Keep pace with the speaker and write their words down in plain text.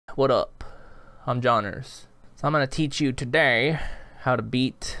What up? I'm Johners. So I'm going to teach you today how to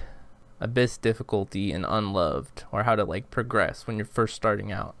beat Abyss difficulty in Unloved, or how to like progress when you're first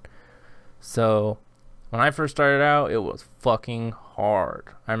starting out. So when I first started out, it was fucking hard.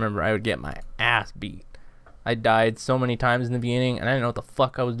 I remember I would get my ass beat. I died so many times in the beginning and I didn't know what the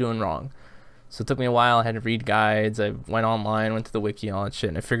fuck I was doing wrong. So it took me a while. I had to read guides. I went online, went to the wiki, all that shit,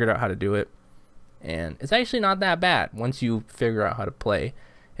 and I figured out how to do it. And it's actually not that bad once you figure out how to play.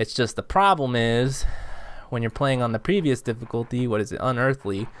 It's just the problem is when you're playing on the previous difficulty, what is it,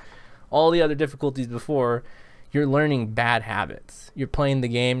 Unearthly, all the other difficulties before, you're learning bad habits. You're playing the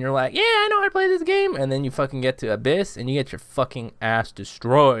game, you're like, yeah, I know how to play this game, and then you fucking get to Abyss and you get your fucking ass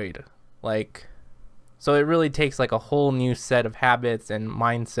destroyed. Like, so it really takes like a whole new set of habits and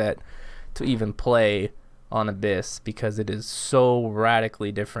mindset to even play on Abyss, because it is so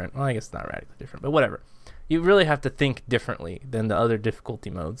radically different. Well, I guess not radically different, but whatever. You really have to think differently than the other difficulty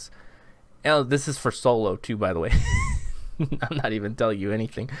modes. And this is for solo too, by the way. I'm not even telling you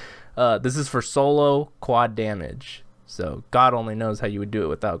anything. This is for solo quad damage. So God only knows how you would do it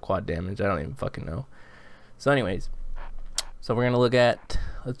without quad damage. I don't even fucking know. So anyways, so we're gonna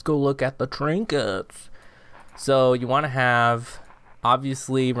let's go look at the trinkets. So you want to have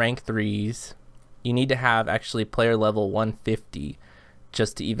obviously rank 3s. You need to have actually player level 150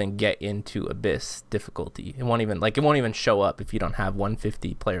 just to even get into Abyss difficulty. It won't even show up if you don't have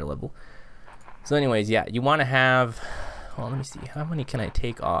 150 player level. So anyways, yeah, you want to have, well, let me see, how many can I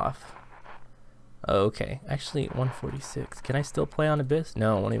take off? Okay, actually 146. Can I still play on Abyss?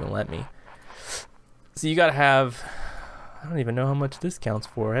 No, it won't even let me. So you gotta have, I don't even know how much this counts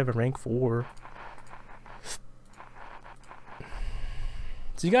for. I have a rank 4.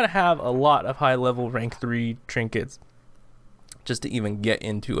 So you gotta have a lot of high level rank 3 trinkets just to even get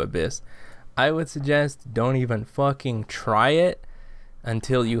into Abyss. I would suggest don't even fucking try it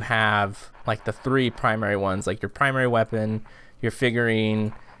until you have like the 3 primary ones, like your primary weapon, your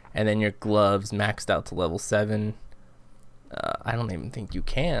figurine, and then your gloves maxed out to level 7. I don't even think you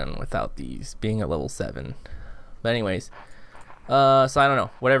can without these being at level 7. But anyways, so I don't know,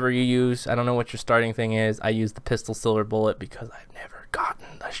 whatever you use. I don't know what your starting thing is. I use the pistol silver bullet because I've never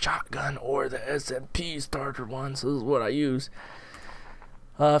gotten the shotgun or the SMP starter one, so this is what I use.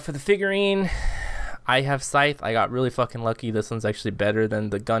 For the figurine, I have scythe. I got really fucking lucky. This one's actually better than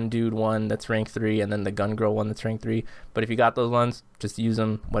the gun dude one that's rank 3 and then the gun girl one that's rank 3. But if you got those ones, just use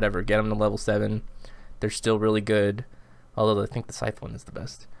them, whatever, get them to level 7. They're still really good, although I think the scythe one is the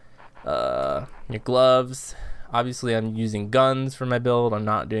best. Your gloves, obviously I'm using guns for my build. I'm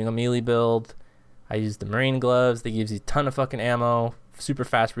not doing a melee build. I use the marine gloves. They gives you a ton of fucking ammo, super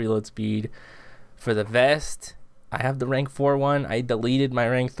fast reload speed. For the vest, I have the rank 4 one. I deleted my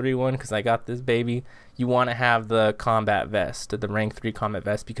rank 3 one because I got this baby. You want to have the combat vest, the rank 3 combat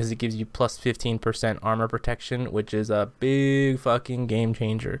vest, because it gives you plus 15% armor protection, which is a big fucking game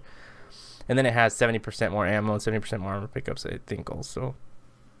changer. And then it has 70% more ammo and 70% more armor pickups, I think, also.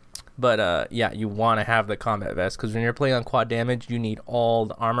 But yeah, you want to have the combat vest because when you're playing on quad damage, you need all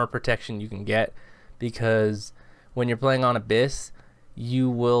the armor protection you can get, because when you're playing on Abyss, you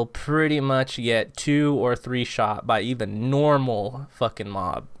will pretty much get 2 or 3 shot by even normal fucking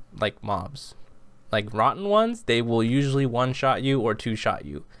mobs. Like rotten ones, they will usually 1-shot you or 2-shot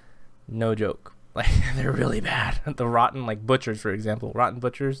you. No joke. Like, they're really bad. The rotten, like butchers, for example, rotten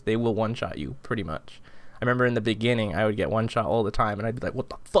butchers, they will 1-shot you pretty much. I remember in the beginning, I would get 1-shot all the time and I'd be like, what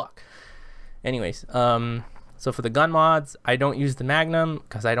the fuck? Anyways, so for the gun mods, I don't use the Magnum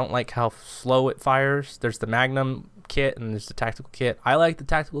because I don't like how slow it fires. There's the Magnum kit and there's the tactical kit. I like the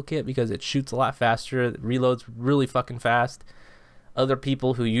tactical kit because it shoots a lot faster. It reloads really fucking fast. Other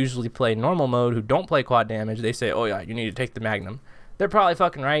people who usually play normal mode, who don't play quad damage, they say, oh yeah, you need to take the Magnum. They're probably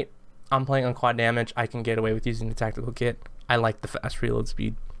fucking right. I'm playing on quad damage. I can get away with using the tactical kit. I like the fast reload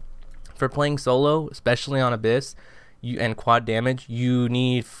speed. For playing solo, especially on Abyss and quad damage, you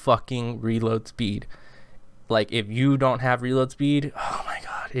need fucking reload speed. Like, if you don't have reload speed, oh my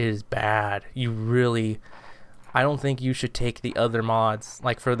god, it is bad. You really, I don't think you should take the other mods.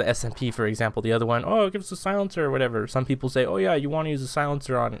 Like for the SMP, for example, the other one, oh, it gives a silencer or whatever. Some people say, oh yeah, you want to use a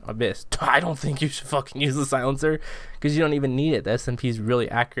silencer on Abyss. I don't think you should fucking use the silencer because you don't even need it. The SMP is really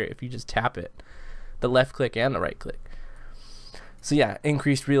accurate if you just tap it, the left click and the right click. So yeah,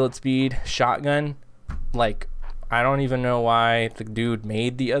 increased reload speed, shotgun, like, I don't even know why the dude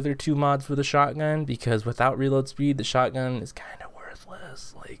made the other 2 mods for the shotgun, because without reload speed, the shotgun is kind of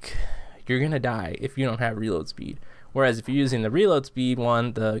worthless. Like, you're gonna die if you don't have reload speed. Whereas if you're using the reload speed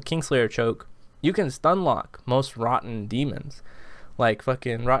one, the Kingslayer choke, you can stun lock most rotten demons, like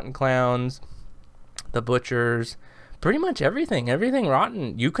fucking rotten clowns, the butchers, Pretty much everything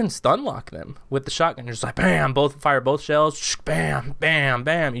rotten, you can stun lock them with the shotgun. You're just like, bam, fire both shells, bam, bam,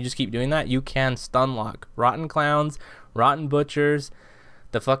 bam. You just keep doing that. You can stun lock rotten clowns, rotten butchers,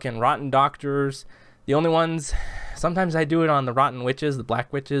 the fucking rotten doctors. The only ones, sometimes I do it on the rotten witches, the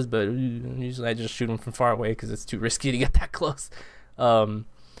black witches, but usually I just shoot them from far away because it's too risky to get that close. So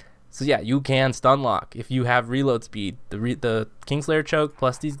yeah, you can stun lock if you have reload speed. The Kingslayer choke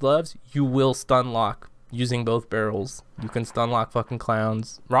plus these gloves, you will stun lock. Using both barrels, you can stun lock fucking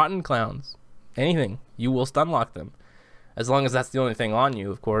clowns, rotten clowns, anything. You will stun lock them, as long as that's the only thing on you.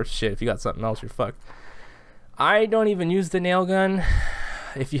 Of course, shit. If you got something else, you're fucked. I don't even use the nail gun.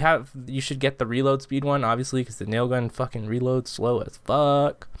 If you have, you should get the reload speed one, obviously, because the nail gun fucking reloads slow as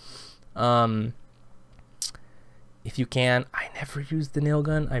fuck. If you can, I never use the nail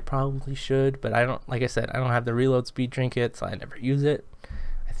gun. I probably should, but I don't. Like I said, I don't have the reload speed trinket, so I never use it.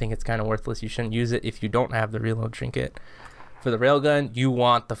 I think it's kind of worthless. You shouldn't use it if you don't have the reload trinket. For the railgun, you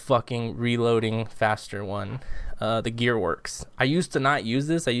want the fucking reloading faster one. The Gearworks. I used to not use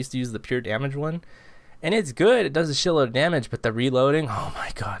this. I used to use the pure damage one. And it's good. It does a shitload of damage, but the reloading, oh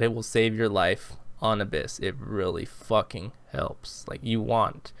my god, it will save your life on Abyss. It really fucking helps. Like, you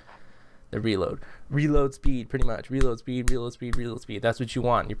want the reload speed, pretty much. Reload speed. That's what you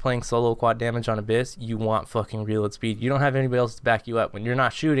want. You're playing solo quad damage on Abyss, you want fucking reload speed. You don't have anybody else to back you up. When you're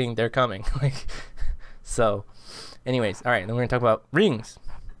not shooting, they're coming. Like, so anyways, all right, then we're gonna talk about rings.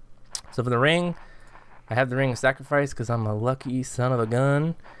 So for the ring, I have the ring of sacrifice because I'm a lucky son of a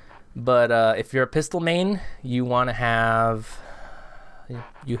gun. But if you're a pistol main, you want to have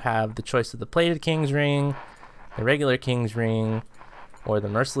the choice of the plated king's ring, the regular king's ring, or the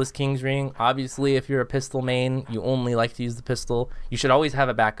merciless king's ring. Obviously, if you're a pistol main, you only like to use the pistol. You should always have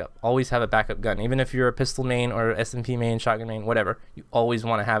a backup. Always have a backup gun. Even if you're a pistol main or SMP main, shotgun main, whatever, you always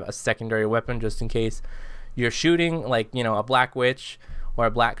want to have a secondary weapon just in case you're shooting, like, you know, a black witch or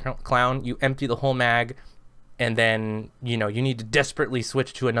a black clown. You empty the whole mag, and then, you know, you need to desperately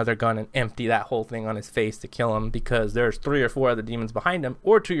switch to another gun and empty that whole thing on his face to kill him, because there's 3 or 4 other demons behind him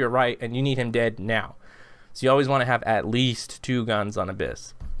or to your right, and you need him dead now. So you always want to have at least 2 guns on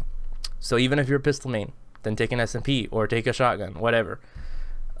Abyss. So even if you're a pistol main, then take an SMP or take a shotgun, whatever.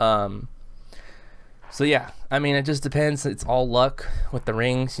 So yeah, I mean, it just depends. It's all luck with the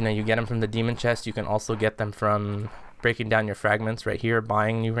rings. You know, you get them from the demon chest. You can also get them from breaking down your fragments right here,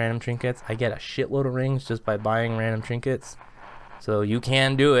 buying new random trinkets. I get a shitload of rings just by buying random trinkets. So you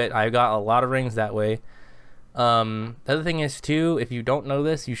can do it. I got a lot of rings that way. The other thing is too, if you don't know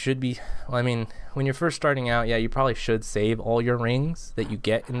this, you should be, well, I mean, when you're first starting out, yeah, you probably should save all your rings that you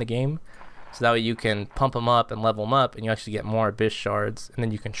get in the game, so that way you can pump them up and level them up, and you actually get more Abyss shards, and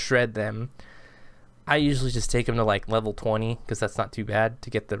then you can shred them. I usually just take them to like level 20, because that's not too bad to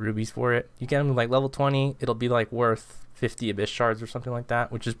get the rubies for it. You get them to like level 20, it'll be like worth 50 Abyss shards or something like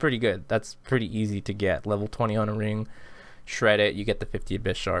that, which is pretty good. That's pretty easy to get. Level 20 on a ring, shred it, you get the 50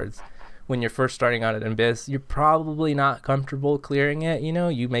 Abyss shards. When you're first starting out at Abyss, you're probably not comfortable clearing it, you know,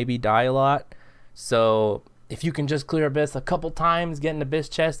 you maybe die a lot. So if you can just clear Abyss a couple times, get an Abyss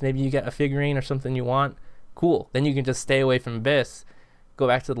chest, maybe you get a figurine or something you want, cool. Then you can just stay away from Abyss, go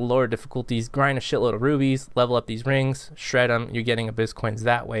back to the lower difficulties, grind a shitload of rubies, level up these rings, shred them. You're getting Abyss coins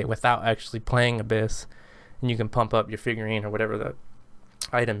that way without actually playing Abyss, and you can pump up your figurine or whatever the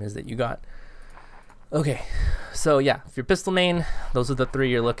item is that you got. Okay, so yeah, if you're pistol main, those are the 3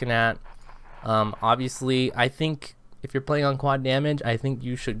 you're looking at. Obviously, I think if you're playing on quad damage, I think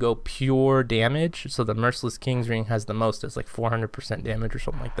you should go pure damage. So the merciless king's ring has the most. It's like 400% damage or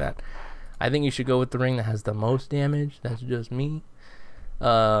something like that. I think you should go with the ring that has the most damage. That's just me.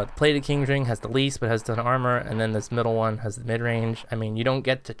 Plated king's ring has the least but has ton of armor, and then this middle one has the mid-range. I mean, you don't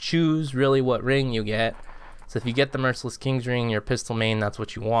get to choose really what ring you get. So if you get the merciless king's ring, your pistol main, that's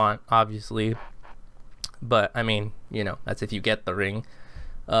what you want, obviously. But I mean, you know, that's if you get the ring.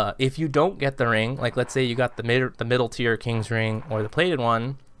 If you don't get the ring, like let's say you got the middle tier king's ring or the plated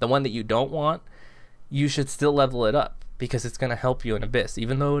one, the one that you don't want, you should still level it up, because it's going to help you in Abyss.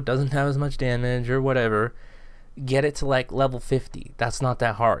 Even though it doesn't have as much damage or whatever, get it to like level 50. That's not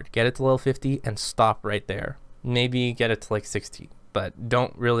that hard. Get it to level 50 and stop right there. Maybe get it to like 60, but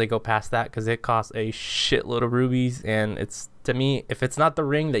don't really go past that, because it costs a shitload of rubies. And it's, to me, if it's not the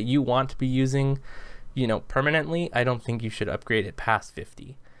ring that you want to be using, you know, permanently, I don't think you should upgrade it past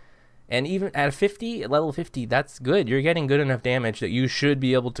 50. And even at 50, at level 50, that's good. You're getting good enough damage that you should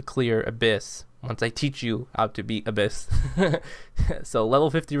be able to clear Abyss once I teach you how to beat Abyss. So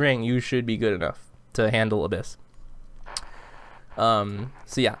level 50 ring, you should be good enough to handle Abyss. So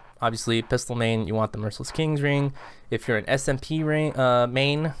yeah, obviously pistol main, you want the Merciless King's ring. If you're an SMP ring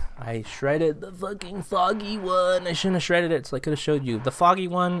main, I shredded the fucking foggy one. I shouldn't have shredded it, so I could have showed you the foggy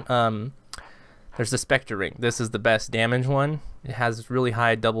one. There's the Spectre ring. This is the best damage one. It has really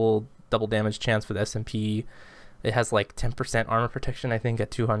high double damage chance for the SMP. It has like 10% armor protection, I think,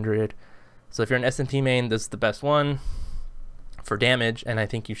 at 200. So if you're an SMP main, this is the best one for damage, and I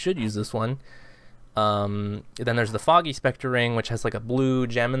think you should use this one. Then there's the Foggy Spectre ring, which has like a blue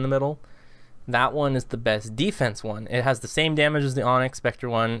gem in the middle. That one is the best defense one. It has the same damage as the Onyx Spectre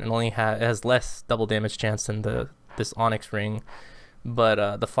one, and it has less double damage chance than this Onyx ring.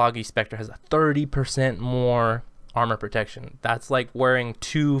 But the Foggy Spectre has a 30% more armor protection. That's like wearing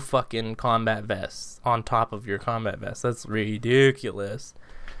 2 fucking combat vests on top of your combat vest. That's ridiculous.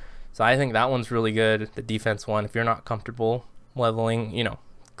 So I think that one's really good, the defense one. If you're not comfortable leveling, you know,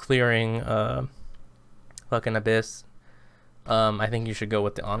 clearing fucking Abyss, I think you should go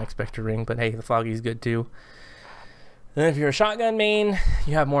with the Onyx Spectre ring. But hey, the Foggy's good too. Then if you're a shotgun main,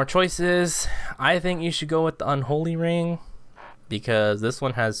 you have more choices. I think you should go with the Unholy ring, because this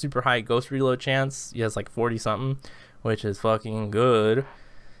one has super high ghost reload chance. It has like 40 something, which is fucking good.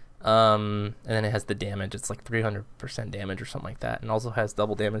 And then it has the damage. It's like 300% damage or something like that, and also has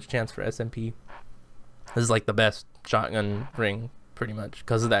double damage chance for SMP. This is like the best shotgun ring pretty much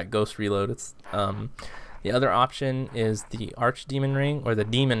because of that ghost reload. It's the other option is the Archdemon ring, or the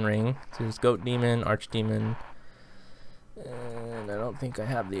Demon ring. So there's Goat Demon, Archdemon, and I don't think I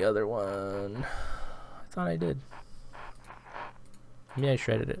have the other one. I thought I did. Maybe I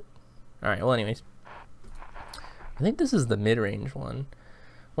shredded it. Alright, well anyways, I think this is the mid-range one.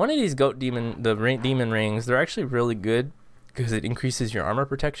 One of these Demon rings, they're actually really good because it increases your armor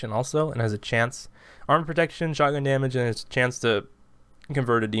protection also, and has a chance, armor protection, shotgun damage, and it's a chance to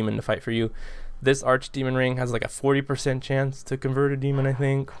convert a demon to fight for you. This Archdemon ring has like a 40% chance to convert a demon, I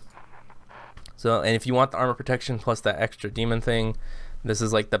think. So, and if you want the armor protection plus that extra demon thing, this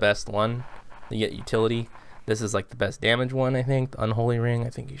is like the best one. You get utility. This is like the best damage one, I think. The Unholy ring, I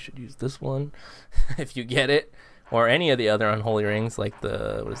think you should use this one if you get it. Or any of the other Unholy rings, like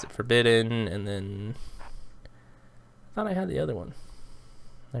the, what is it, Forbidden, and then I thought I had the other one.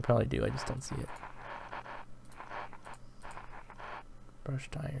 I probably do, I just don't see it.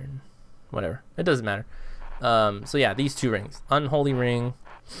 Brushed iron, whatever, it doesn't matter. So yeah, these 2 rings, Unholy ring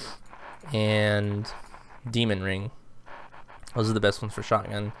and Demon ring, those are the best ones for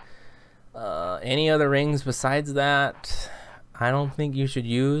shotgun. Any other rings besides that, I don't think you should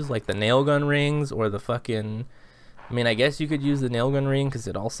use, like the nail gun rings or the fucking, I mean, I guess you could use the nail gun ring because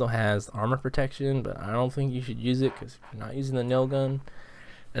it also has armor protection, but I don't think you should use it because you're not using the nail gun.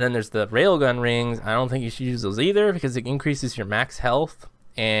 And then there's the railgun rings. I don't think you should use those either because it increases your max health,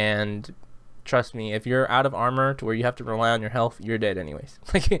 and trust me, if you're out of armor to where you have to rely on your health, you're dead anyways.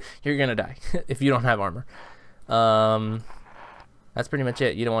 Like, you're gonna die if you don't have armor. That's pretty much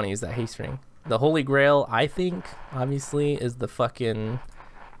it. You don't want to use that haste ring. The Holy Grail, I think, obviously, is the fucking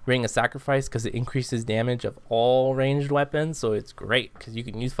Ring of Sacrifice because it increases damage of all ranged weapons, so it's great because you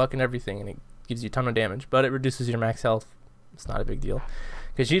can use fucking everything and it gives you a ton of damage, but it reduces your max health. It's not a big deal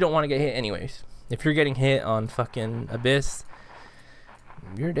because you don't want to get hit anyways. If you're getting hit on fucking Abyss,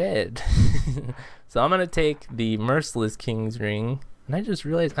 you're dead. So I'm gonna take the Merciless King's ring, and I just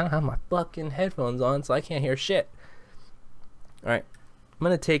realized I don't have my fucking headphones on, so I can't hear shit. Alright, I'm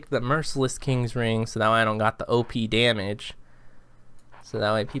gonna take the Merciless King's ring so that way I don't got the OP damage. So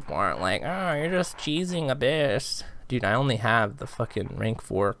that way people aren't like, oh, you're just cheesing Abyss. Dude, I only have the fucking rank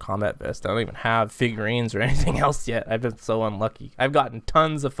 4 combat vest. I don't even have figurines or anything else yet. I've been so unlucky. I've gotten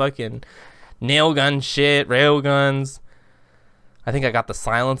tons of fucking nail gun shit, rail guns. I think I got the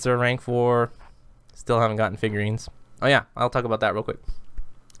silencer rank 4. Still haven't gotten figurines. Oh yeah, I'll talk about that real quick.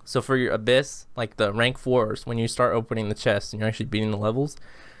 So for your Abyss, like the rank 4s, when you start opening the chest and you're actually beating the levels,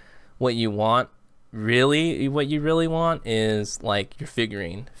 what you really want is like your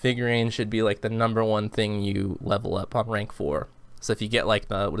figurine should be like the #1 thing you level up on rank 4. So if you get like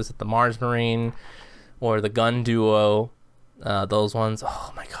the, what is it, the Mars Marine or the gun duo, those ones,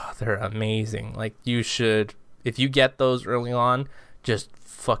 oh my god, they're amazing. Like, you should, if you get those early on, just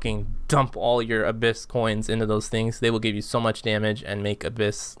fucking dump all your Abyss coins into those things. They will give you so much damage and make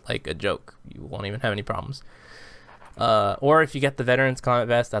Abyss like a joke. You won't even have any problems. Or if you get the Veterans Combat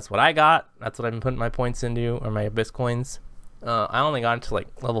Vest, that's what I got. That's what I've been putting my points into, or my Abyss coins. I only got it to like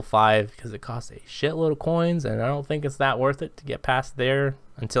level 5 because it costs a shitload of coins, and I don't think it's that worth it to get past there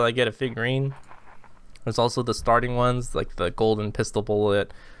until I get a figurine. There's also the starting ones, like the Golden Pistol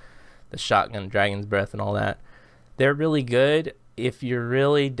Bullet, the Shotgun Dragon's Breath, and all that. They're really good if you're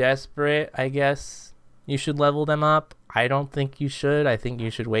really desperate, I guess. you should level them up. I don't think you should. I think you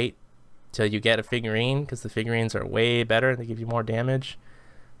should wait till you get a figurine, because the figurines are way better. They give you more damage.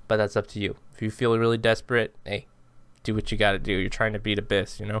 But that's up to you. If you feel really desperate, hey, do what you gotta do. You're trying to beat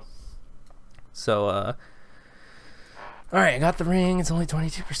Abyss, you know? So, alright, I got the ring. It's only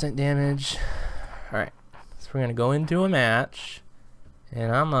 22% damage. Alright, so we're gonna go into a match,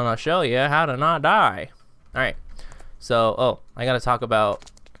 and I'm gonna show you how to not die. Alright, so, I gotta talk about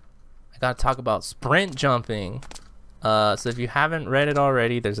sprint jumping. So if you haven't read it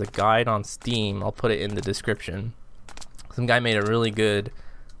already, there's a guide on Steam. I'll put it in the description. Some guy made a really good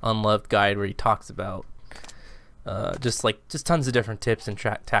Unloved guide where he talks about just tons of different tips and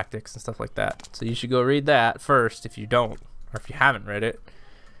tactics and stuff like that. So you should go read that first if you don't, or if you haven't read it.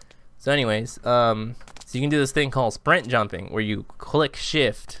 So anyways, so you can do this thing called sprint jumping, where you click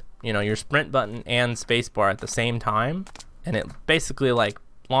shift, you know, your sprint button and spacebar at the same time, and it basically like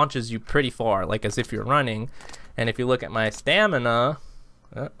launches you pretty far, like as if you're running. And if you look at my stamina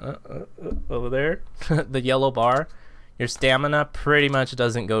over there, the yellow bar, your stamina pretty much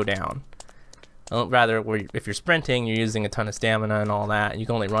doesn't go down. Rather, if you're sprinting, you're using a ton of stamina and all that, and you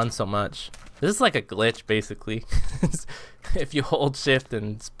can only run so much. This is like a glitch, basically. If you hold shift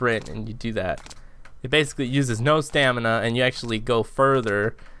and sprint and you do that, it basically uses no stamina, and you actually go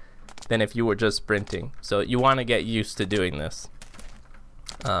further than if you were just sprinting. So you want to get used to doing this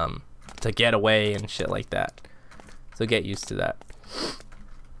to get away and shit like that. So get used to that.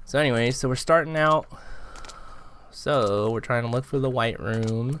 So anyway, so we're starting out. So we're trying to look for the white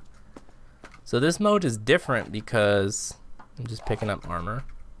room. So this mode is different because I'm just picking up armor.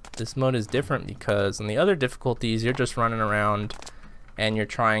 This mode is different because in the other difficulties, you're just running around and you're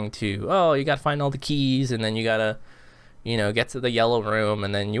trying to, you gotta find all the keys, and then you gotta, you know, get to the yellow room,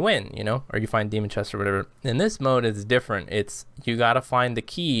 and then you win, you know, or you find demon chest or whatever. In this mode, it's different. It's, you gotta find the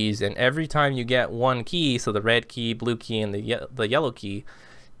keys, and every time you get one key, so the red key, blue key, and the yellow key,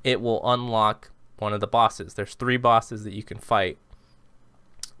 it will unlock one of the bosses. There's 3 bosses that you can fight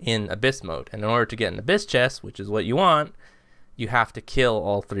in Abyss mode, and in order to get an Abyss chest, which is what you want, you have to kill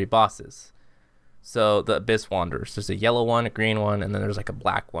all 3 bosses. So the Abyss Wanderers, there's a yellow one, a green one, and then there's like a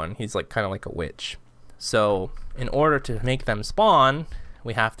black one. He's like kind of like a witch. So in order to make them spawn,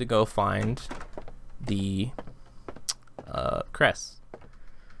 we have to go find the crest.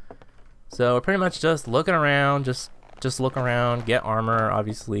 So we're pretty much just looking around, just look around, get armor.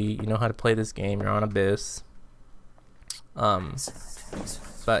 Obviously, you know how to play this game. You're on Abyss.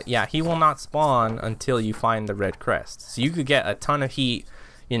 But yeah, he will not spawn until you find the red crest. So you could get a ton of heat.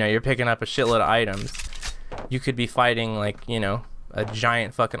 You know, you're picking up a shitload of items. You could be fighting like, you know, a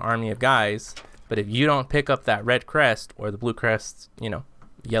giant fucking army of guys. But if you don't pick up that red crest or the blue crest, you know,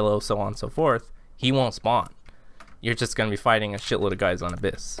 yellow, so on and so forth, he won't spawn. You're just going to be fighting a shitload of guys on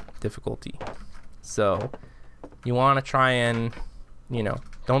Abyss difficulty. So you want to try and, you know,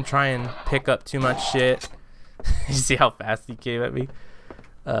 don't try and pick up too much shit. You see how fast he came at me?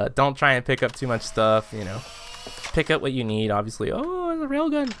 Don't try and pick up too much stuff, you know. Pick up what you need, obviously. Oh, there's a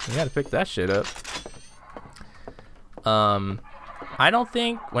railgun. You gotta pick that shit up. I don't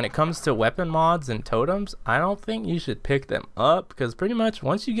think, when it comes to weapon mods and totems, I don't think you should pick them up, because pretty much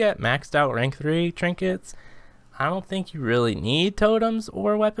once you get maxed out rank 3 trinkets, I don't think you really need totems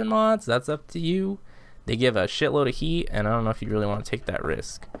or weapon mods. That's up to you. They give a shitload of heat, and I don't know if you really want to take that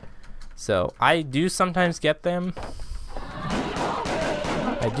risk. So I do sometimes get them.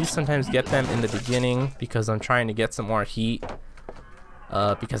 I do sometimes get them in the beginning because I'm trying to get some more heat,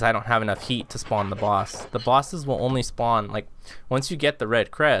 because I don't have enough heat to spawn the boss. The bosses will only spawn, like, once you get the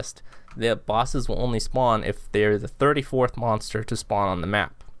red crest, the bosses will only spawn if they're the 34th monster to spawn on the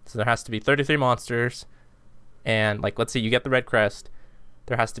map. So there has to be 33 monsters, and like, let's say you get the red crest,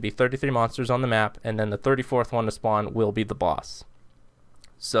 there has to be 33 monsters on the map, and then the 34th one to spawn will be the boss.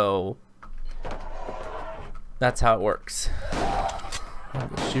 So that's how it works.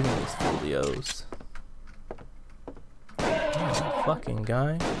 I'm shooting these folios. Oh, fucking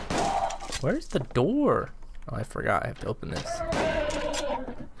guy. Where's the door? Oh, I forgot. I have to open this.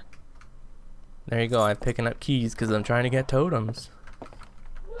 There you go. I'm picking up keys because I'm trying to get totems.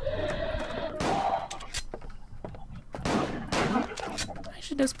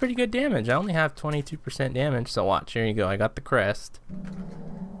 Actually does pretty good damage. I only have 22% damage, so watch. Here you go. I got the crest.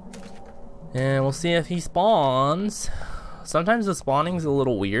 And we'll see if he spawns. Sometimes the spawning's a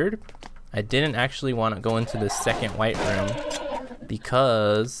little weird. I didn't actually want to go into the second white room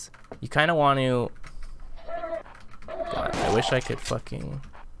because you kind of want to... God, I wish I could fucking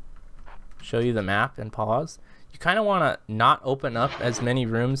show you the map and pause. You kind of want to not open up as many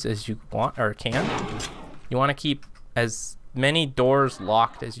rooms as you want or can. You want to keep as many doors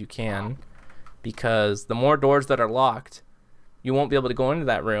locked as you can, because the more doors that are locked, you won't be able to go into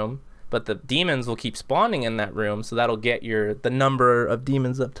that room, but the demons will keep spawning in that room, so that'll get the number of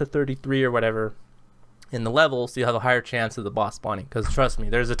demons up to 33 or whatever in the level, so you have a higher chance of the boss spawning. Because trust me,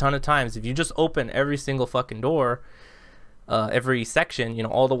 there's a ton of times if you just open every single fucking door, every section, you know,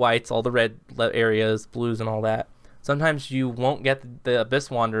 all the whites, all the red areas, blues and all that, sometimes you won't get the Abyss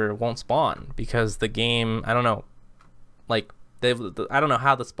Wanderer won't spawn because the game, I don't know, like I don't know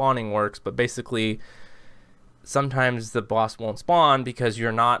how the spawning works, but basically sometimes the boss won't spawn because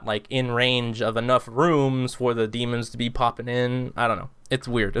you're not like in range of enough rooms for the demons to be popping in. I don't know, it's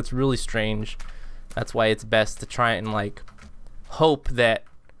weird, it's really strange. That's why it's best to try and like hope that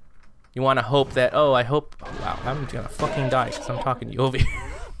you want to hope that, oh, I hope, oh, wow, I'm gonna fucking die because I'm talking to you over here.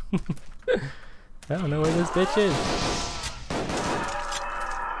 I don't know where this bitch is.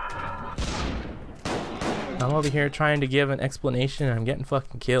 I'm over here trying to give an explanation and I'm getting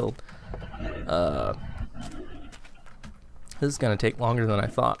fucking killed. This is gonna take longer than I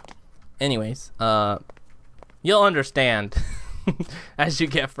thought. Anyways, you'll understand as you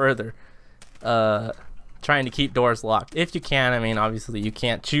get further. Trying to keep doors locked if you can. I mean, obviously you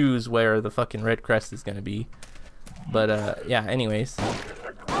can't choose where the fucking red crest is gonna be, but yeah, anyways,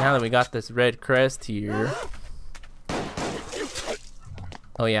 now that we got this red crest here,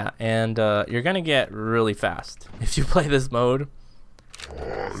 oh yeah, and you're gonna get really fast if you play this mode.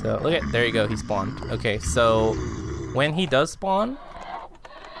 So look at, there you go, he spawned. Okay, so when he does spawn,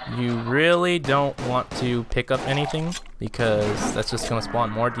 you really don't want to pick up anything because that's just gonna spawn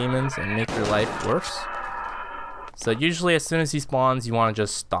more demons and make your life worse. So usually as soon as he spawns, you want to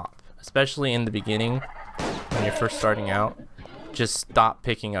just stop, especially in the beginning when you're first starting out. Just stop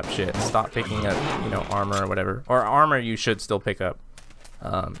picking up shit. Stop picking up, you know, armor or whatever. Or armor you should still pick up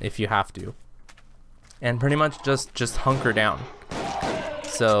if you have to. And pretty much just hunker down.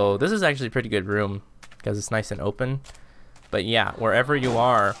 So this is actually a pretty good room because it's nice and open. But yeah, wherever you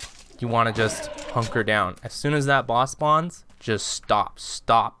are, you want to just hunker down. As soon as that boss spawns, just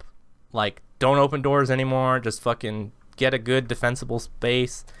stop. Like, don't open doors anymore. Just fucking get a good defensible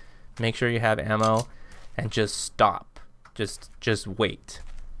space. Make sure you have ammo and just stop. Just wait.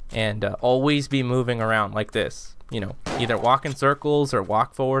 And always be moving around like this. You know, either walk in circles or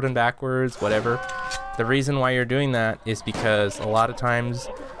walk forward and backwards, whatever. The reason why you're doing that is because a lot of times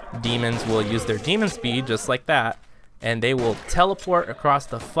demons will use their demon speed just like that, and they will teleport across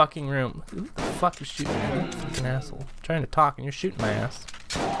the fucking room. Who the fuck is shooting me? You fucking asshole. I'm trying to talk and you're shooting my ass.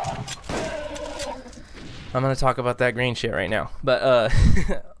 I'm gonna talk about that green shit right now. But a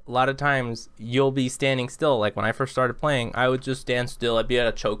lot of times you'll be standing still. Like when I first started playing, I would just stand still. I'd be at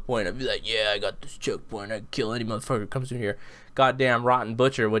a choke point. I'd be like, yeah, I got this choke point. I can kill any motherfucker who comes through here. Goddamn rotten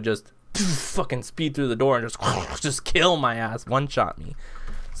butcher would just fucking speed through the door and just kill my ass, one-shot me.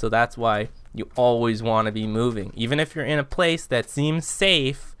 So that's why you always want to be moving. Even if you're in a place that seems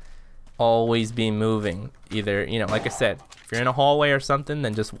safe, always be moving. Either, you know, like I said, if you're in a hallway or something,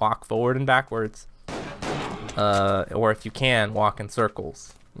 then just walk forward and backwards. Or if you can, walk in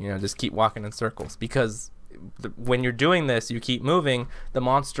circles. You know, just keep walking in circles. Because when you're doing this, you keep moving, the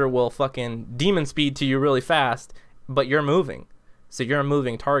monster will fucking demon speed to you really fast, but you're moving. So you're a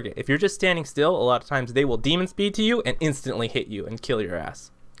moving target. If you're just standing still, a lot of times they will demon speed to you and instantly hit you and kill your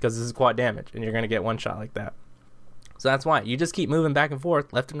ass. Because this is quad damage and you're going to get one shot like that. So that's why you just keep moving back and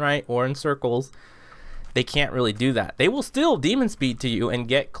forth, left and right, or in circles. They can't really do that. They will still demon speed to you and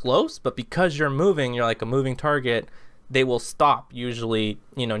get close, but because you're moving, you're like a moving target, they will stop usually,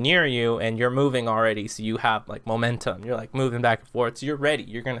 you know, near you, and you're moving already, so you have like momentum. You're like moving back and forth, so you're ready.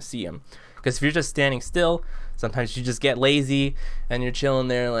 You're going to see them. Because if you're just standing still, sometimes you just get lazy and you're chilling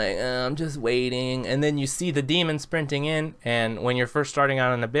there like, I'm just waiting. And then you see the demon sprinting in. And when you're first starting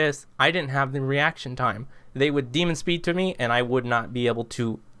out in Abyss, I didn't have the reaction time. They would demon speed to me and I would not be able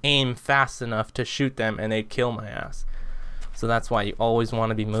to aim fast enough to shoot them and they'd kill my ass. So that's why you always want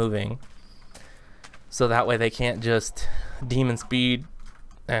to be moving. So that way they can't just demon speed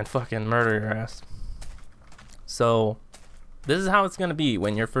and fucking murder your ass. So this is how it's going to be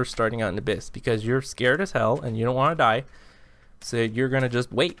when you're first starting out in Abyss, because you're scared as hell and you don't want to die. So you're going to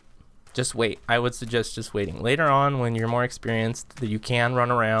just wait. Just wait. I would suggest just waiting. Later on, when you're more experienced, that you can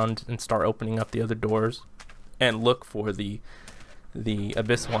run around and start opening up the other doors and look for the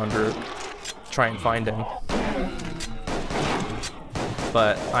Abyss Wanderer. Try and find him.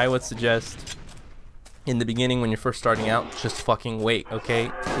 But I would suggest in the beginning when you're first starting out, just fucking wait,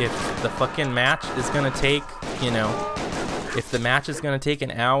 okay? If the fucking match is going to take, you know, if the match is going to take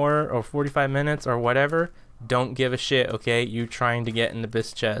an hour or 45 minutes or whatever, don't give a shit, okay? You trying to get in the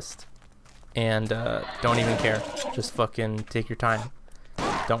Abyss chest. And don't even care. Just fucking take your time.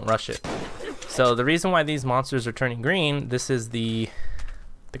 Don't rush it. So the reason why these monsters are turning green, this is the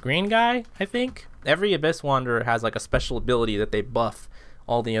green guy, I think. Every Abyss Wanderer has like a special ability that they buff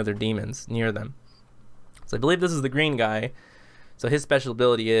all the other demons near them. So I believe this is the green guy. So his special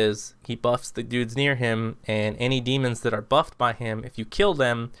ability is he buffs the dudes near him, and any demons that are buffed by him, if you kill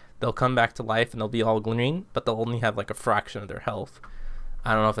them, they'll come back to life and they'll be all green, but they'll only have like a fraction of their health.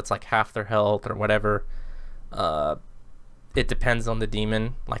 I don't know if it's like half their health or whatever. It depends on the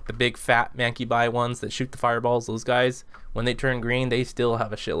demon. Like the big fat mancubi ones that shoot the fireballs, those guys, when they turn green, they still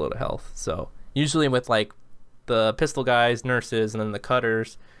have a shitload of health. So usually with like the pistol guys, nurses, and then the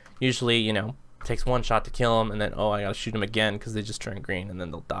cutters, usually, you know, it takes one shot to kill them, and then, oh, I gotta shoot them again because they just turn green, and then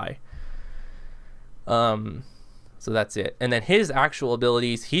they'll die. So that's it. And then his actual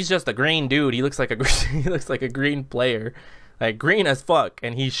abilities, he's just a green dude. He looks like a he looks like a green player, like green as fuck,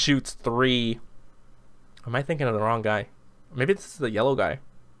 and he shoots 3. Am I thinking of the wrong guy? Maybe this is the yellow guy.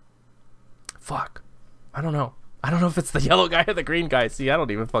 Fuck. I don't know. I don't know if it's the yellow guy or the green guy. See, I don't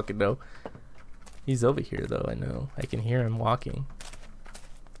even fucking know. He's over here, though. I know. I can hear him walking.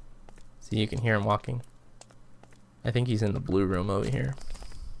 See, you can hear him walking. I think he's in the blue room over here.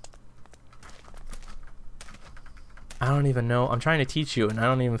 I don't even know. I'm trying to teach you, and I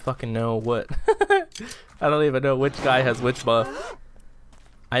don't even fucking know what. I don't even know which guy has which buff.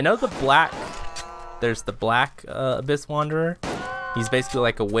 I know the black... There's the black Abyss Wanderer. He's basically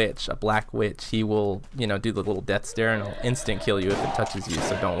like a witch, a black witch. He will, you know, do the little death stare and he'll instant kill you if it touches you,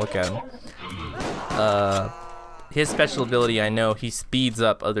 so don't look at him. His special ability, I know, he speeds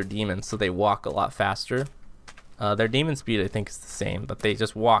up other demons so they walk a lot faster. Their demon speed, I think, is the same, but they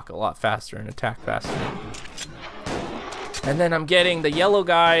just walk a lot faster and attack faster. And then I'm getting the yellow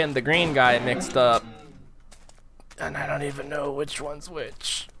guy and the green guy mixed up. And I don't even know which one's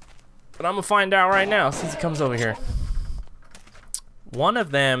which. But I'm gonna find out right now since he comes over here. One of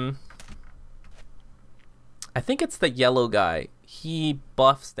them, I think it's the yellow guy. He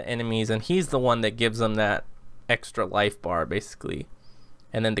buffs the enemies, and he's the one that gives them that extra life bar, basically.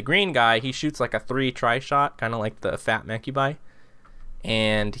 And then the green guy, he shoots like a 3 tri-shot, kind of like the fat mancubi.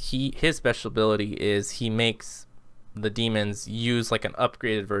 And his special ability is he makes the demons use like an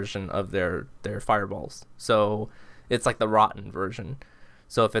upgraded version of their fireballs. So it's like the rotten version.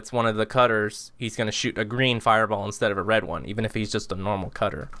 So if it's one of the cutters, he's going to shoot a green fireball instead of a red one, even if he's just a normal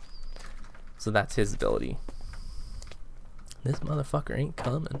cutter. So that's his ability. This motherfucker ain't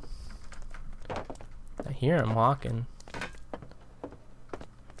coming. I hear him walking.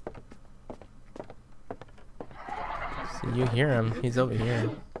 So you hear him. He's over here.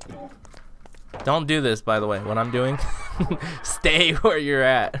 Don't do this, by the way, what I'm doing. Stay where you're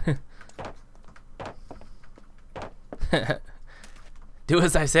at. Do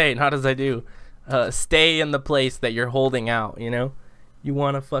as I say, not as I do. Stay in the place that you're holding out, you know? You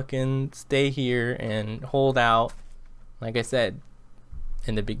want to fucking stay here and hold out. Like I said,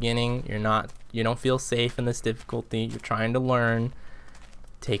 in the beginning, you don't feel safe in this difficulty. You're trying to learn.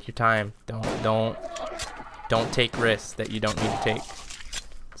 Take your time. Don't take risks that you don't need to take.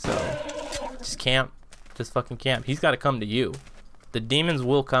 So, just camp. Just fucking camp. He's got to come to you. The demons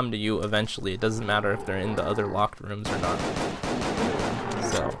will come to you eventually. It doesn't matter if they're in the other locked rooms or not.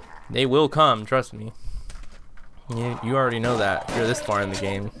 So, they will come, trust me. You already know that. If you're this far in the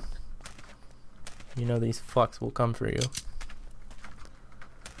game, you know these fucks will come for you.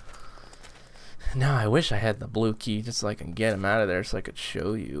 Now I wish I had the blue key just so I can get him out of there so I could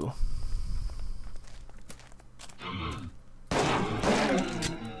show you.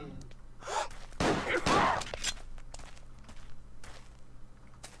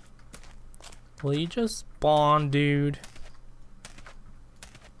 Will you just spawn, dude?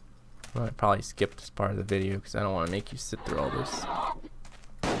 I probably skipped this part of the video because I don't want to make you sit through all this.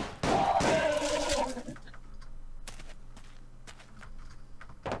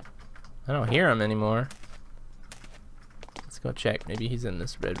 I don't hear him anymore. Let's go check. Maybe he's in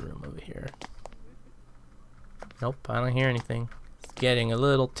this red room over here. Nope, I don't hear anything. It's getting a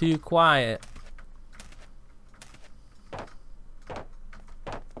little too quiet.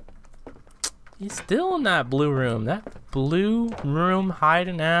 He's still in that blue room. That blue room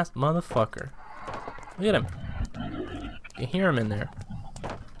hiding ass motherfucker. Look at him. You can hear him in there.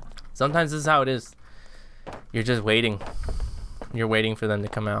 Sometimes this is how it is. You're just waiting. You're waiting for them to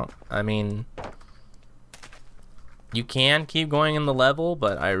come out. I mean, you can keep going in the level,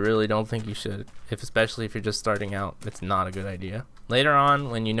 but I really don't think you should. Especially if you're just starting out, it's not a good idea. Later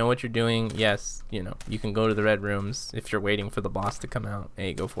on, when you know what you're doing, yes, you know, you can go to the red rooms if you're waiting for the boss to come out.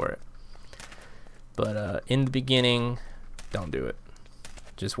 Hey, go for it. But in the beginning, don't do it.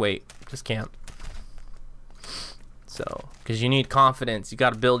 Just wait. Just camp. So, because you need confidence, you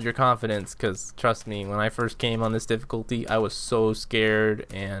got to build your confidence. Because trust me, when I first came on this difficulty, I was so scared,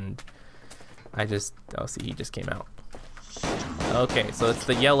 and I just, oh, see, he just came out. Okay, so it's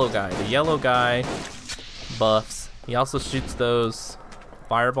the yellow guy. The yellow guy buffs. He also shoots those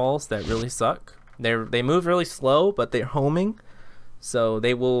fireballs that really suck. They move really slow, but they're homing, so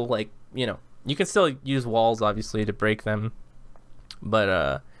they will, like, you know, you can still use walls obviously to break them,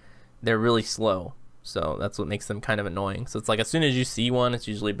 but they're really slow. So that's what makes them kind of annoying. So it's like as soon as you see one, it's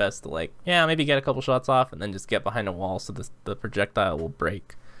usually best to, like, yeah, maybe get a couple shots off and then just get behind a wall so the projectile will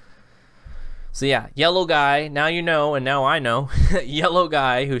break. So yeah, yellow guy, now you know, and now I know. Yellow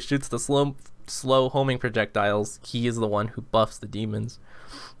guy who shoots the slow homing projectiles, he is the one who buffs the demons.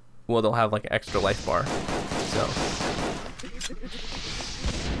 Well, they'll have like an extra life bar. So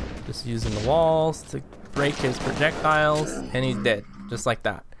just using the walls to break his projectiles, and he's dead, just like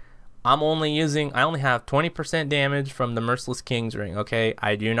that. I only have 20% damage from the Merciless King's Ring, okay?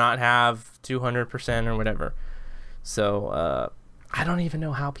 I do not have 200% or whatever. So, I don't even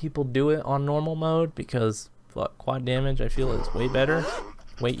know how people do it on normal mode, because quad damage I feel is way better,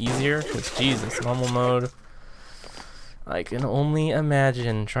 way easier, because Jesus, normal mode, I can only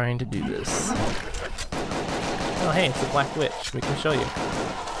imagine trying to do this. Oh hey, it's a Black Witch, we can show you.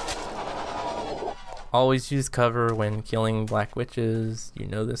 Always use cover when killing Black Witches. You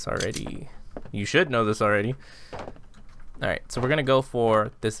know this already. You should know this already. Alright, so we're gonna go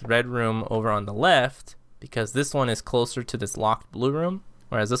for this red room over on the left, because this one is closer to this locked blue room,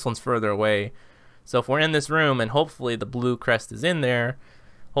 whereas this one's further away. So if we're in this room and hopefully the blue crest is in there,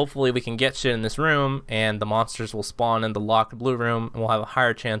 hopefully we can get shit in this room and the monsters will spawn in the locked blue room, and we'll have a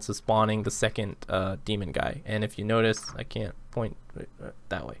higher chance of spawning the second demon guy. And if you notice, I can't point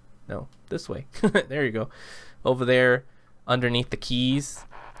that way. No, this way. There you go. Over there, underneath the keys,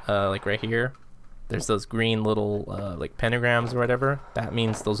 like right here, there's those green little like pentagrams or whatever. That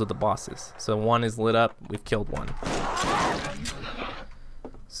means those are the bosses. So one is lit up, we've killed one.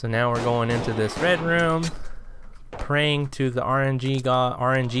 So now we're going into this red room, praying to the RNG god,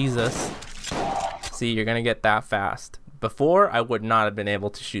 RNGesus. See, you're gonna get that fast. Before, I would not have been able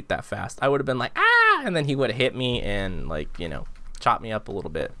to shoot that fast. I would have been like, ah, and then he would have hit me and, like, you know, chop me up a little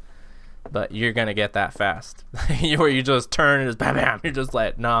bit. But you're gonna get that fast. Where you just turn and just bam bam, you're just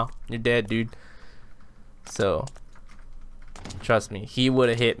like, nah, you're dead, dude. So trust me, he would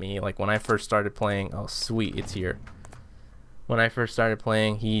have hit me like when I first started playing. Oh sweet, it's here. When I first started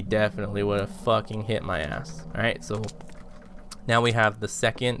playing, he definitely would have fucking hit my ass. Alright, so now we have the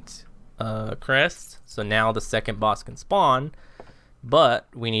second crest. So now the second boss can spawn, but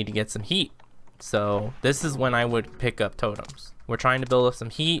we need to get some heat. So this is when I would pick up totems. We're trying to build up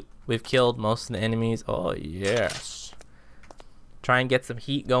some heat. We've killed most of the enemies. Oh yes. Try and get some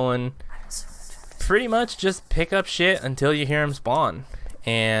heat going. Pretty much just pick up shit until you hear them spawn.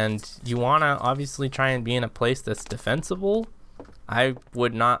 And you want to obviously try and be in a place that's defensible. I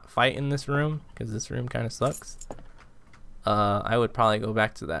would not fight in this room because this room kind of sucks. I would probably go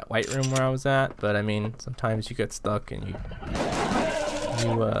back to that white room where I was at. But I mean, sometimes you get stuck and you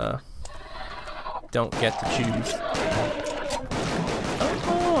don't get to choose.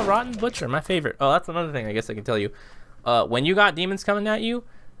 Oh, Rotten Butcher, my favorite. Oh, that's another thing I guess I can tell you. When you got demons coming at you,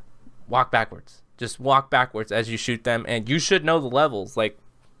 walk backwards. Just walk backwards as you shoot them, and you should know the levels. Like,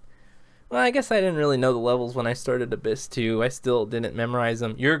 well, I guess I didn't really know the levels when I started Abyss 2. I still didn't memorize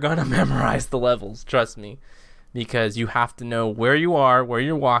them. You're gonna memorize the levels, trust me, because you have to know where you are, where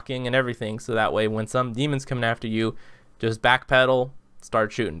you're walking, and everything, so that way when some demon's coming after you, just backpedal,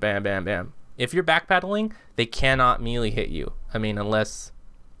 start shooting, bam, bam, bam. If you're backpedaling, they cannot melee hit you. I mean, unless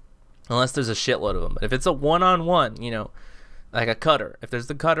there's a shitload of them. But if it's a one-on-one, you know, like a cutter, if there's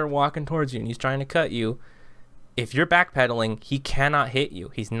the cutter walking towards you and he's trying to cut you, if you're backpedaling, he cannot hit you.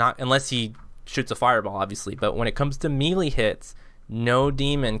 He's not, unless he shoots a fireball, obviously. But when it comes to melee hits, no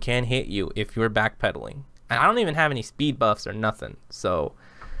demon can hit you if you're backpedaling. And I don't even have any speed buffs or nothing. So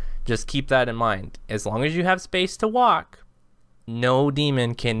just keep that in mind. As long as you have space to walk, no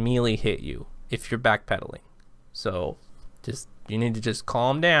demon can melee hit you if you're backpedaling. So you need to just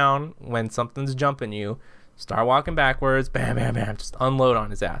calm down when something's jumping you. Start walking backwards, bam, bam, bam. Just unload on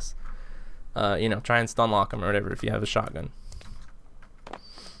his ass. You know, try and stun lock him or whatever if you have a shotgun.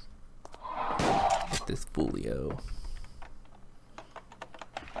 Get this folio.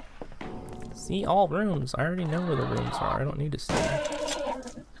 See, all rooms. I already know where the rooms are. I don't need to see.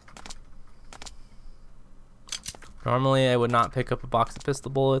 Normally, I would not pick up a box of pistol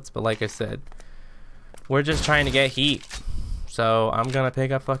bullets, but like I said, we're just trying to get heat. So I'm gonna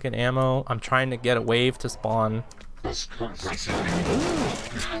pick up fucking ammo. I'm trying to get a wave to spawn. Ooh,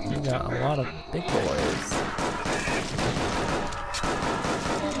 we got a lot of big boys.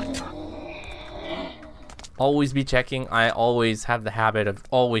 always be checking. I always have the habit of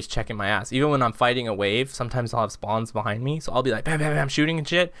always checking my ass. Even when I'm fighting a wave, sometimes I'll have spawns behind me. So I'll be like, bam, bam, bam, shooting and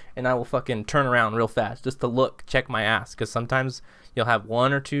shit. And I will fucking turn around real fast just to look, check my ass. Because sometimes you'll have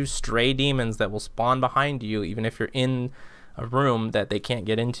 1 or 2 stray demons that will spawn behind you, even if you're in a room that they can't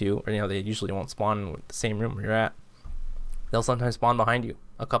get into. Or, you know, they usually won't spawn in the same room where you're at. They'll sometimes spawn behind you.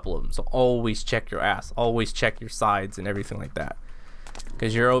 A couple of them. So always check your ass. Always check your sides and everything like that.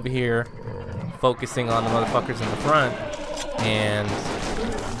 Because you're over here focusing on the motherfuckers in the front, and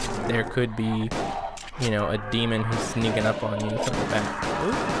there could be, you know, a demon who's sneaking up on you from the back.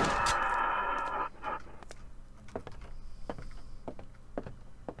 Ooh.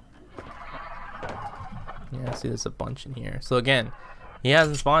 Yeah, see there's a bunch in here. So again, he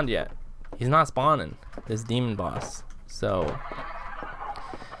hasn't spawned yet. He's not spawning, this demon boss. So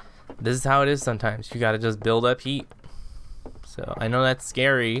this is how it is sometimes. You gotta just build up heat. So I know that's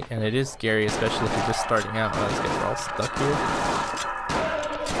scary, and it is scary, especially if you're just starting out. Oh, these guys are all stuck here.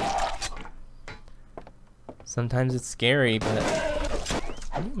 Sometimes it's scary, but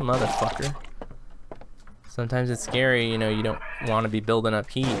motherfucker. Sometimes it's scary, you know, you don't want to be building up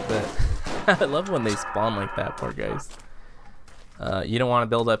heat, but I love when they spawn like that, poor guys. You don't want to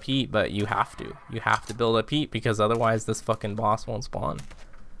build up heat, but you have to. You have to build up heat because otherwise this fucking boss won't spawn.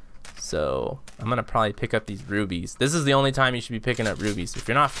 So I'm gonna probably pick up these rubies. This is the only time you should be picking up rubies. If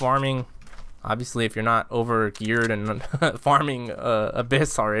you're not farming, obviously if you're not over geared and farming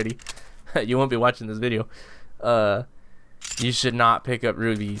abyss already, you won't be watching this video. You should not pick up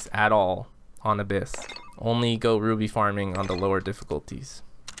rubies at all on abyss. Only go ruby farming on the lower difficulties.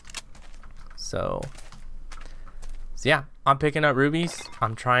 So yeah, I'm picking up rubies.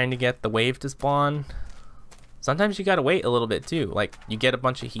 I'm trying to get the wave to spawn. Sometimes you gotta wait a little bit too. Like, you get a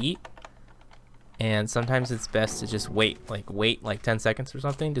bunch of heat, and sometimes it's best to just wait like 10 seconds or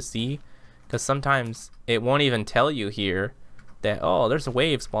something to see, because sometimes it won't even tell you here that, oh, there's a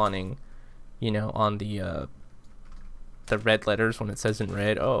wave spawning, you know, on the red letters when it says in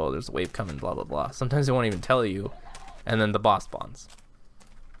red, oh, there's a wave coming, blah blah blah. Sometimes it won't even tell you, and then the boss spawns.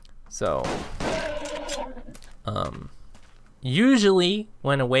 So usually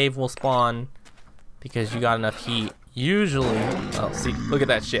when a wave will spawn, because you got enough heat, usually, oh, see, look at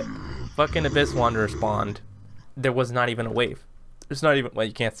that shit. Fucking Abyss Wanderer spawned. There was not even a wave. There's not even, well,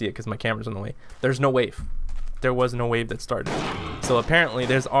 you can't see it because my camera's in the way. There's no wave. There was no wave that started. So apparently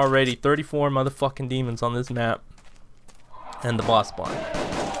there's already 34 motherfucking demons on this map, and the boss spawned,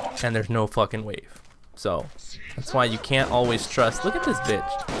 and there's no fucking wave. So that's why you can't always trust, look at this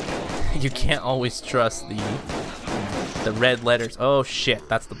bitch. You can't always trust the red letters. Oh shit,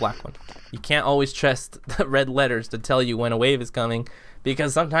 that's the black one. You can't always trust the red letters to tell you when a wave is coming,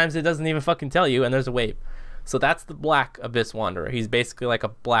 because sometimes it doesn't even fucking tell you and there's a wave. So that's the black Abyss Wanderer. He's basically like a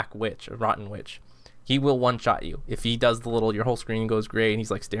black witch, a rotten witch. He will one-shot you. If he does the little, your whole screen goes gray and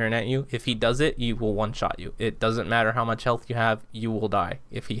he's like staring at you, if he does it, he will one-shot you. It doesn't matter how much health you have, you will die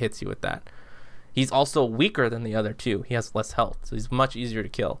if he hits you with that. He's also weaker than the other two. He has less health, so he's much easier to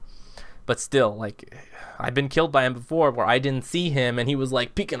kill. But still, like, I've been killed by him before where I didn't see him and he was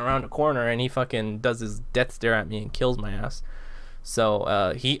like peeking around a corner and he fucking does his death stare at me and kills my ass. So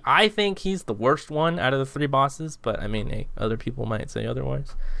I think he's the worst one out of the 3 bosses, but I mean, hey, other people might say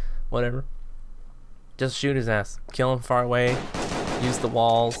otherwise. Whatever. Just shoot his ass. Kill him far away. Use the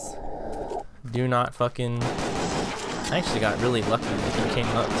walls. Do not fucking... I actually got really lucky that he came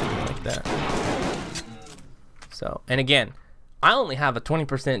up to me like that. So, and again, I only have a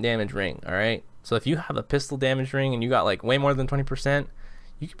 20% damage ring, alright? So if you have a pistol damage ring and you got like way more than 20%,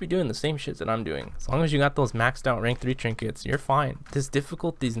 you could be doing the same shit that I'm doing. As long as you got those maxed out rank 3 trinkets, you're fine. This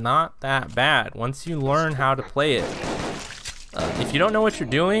difficulty's not that bad once you learn how to play it. If you don't know what you're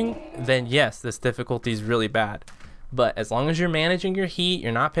doing, then yes, this difficulty is really bad. But as long as you're managing your heat,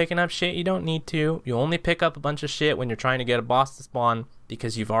 you're not picking up shit you don't need to. You only pick up a bunch of shit when you're trying to get a boss to spawn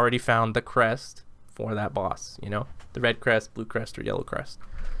because you've already found the crest for that boss, you know? The red crest, blue crest, or yellow crest.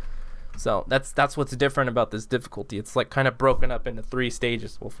 So that's what's different about this difficulty. It's like kind of broken up into 3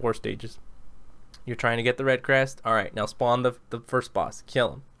 stages, well, 4 stages. You're trying to get the red crest. All right, now spawn the first boss,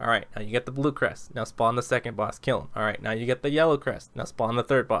 kill him. All right, now you get the blue crest. Now spawn the second boss, kill him. All right, now you get the yellow crest. Now spawn the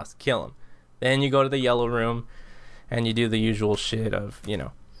third boss, kill him. Then you go to the yellow room and you do the usual shit of, you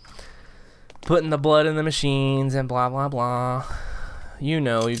know, putting the blood in the machines and blah, blah, blah. You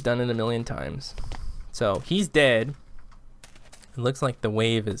know, you've done it a million times. So he's dead. It looks like the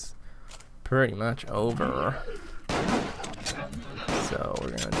wave is pretty much over. So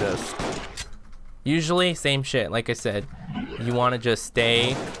we're gonna just... Usually, same shit. Like I said, you want to just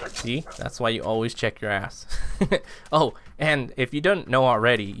stay. See? That's why you always check your ass. Oh, and if you don't know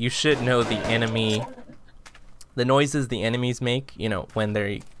already, you should know the enemy the noises the enemies make, you know, when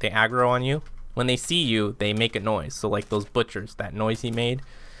they aggro on you, when they see you, they make a noise. So like those butchers, that noise he made,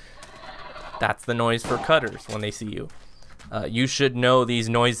 that's the noise for cutters when they see you. You should know these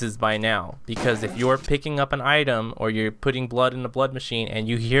noises by now, because if you're picking up an item or you're putting blood in the blood machine and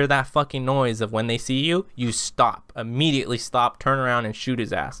you hear that fucking noise of when they see you, you stop, immediately stop, turn around and shoot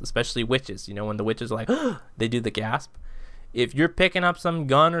his ass. Especially witches, you know, when the witches are like, they do the gasp. If you're picking up some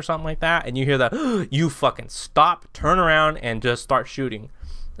gun or something like that and you hear that, you fucking stop, turn around and just start shooting.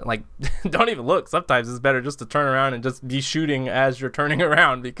 Like, don't even look. Sometimes it's better just to turn around and just be shooting as you're turning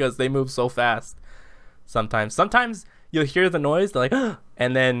around, because they move so fast. Sometimes you'll hear the noise, they're like,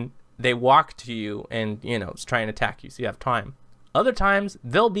 and then they walk to you and, you know, try and attack you, so you have time. Other times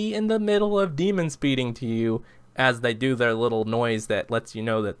they'll be in the middle of demon speeding to you as they do their little noise that lets you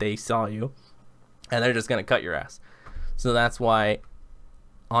know that they saw you, and they're just gonna cut your ass. So that's why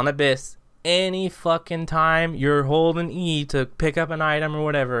on Abyss, any fucking time you're holding E to pick up an item or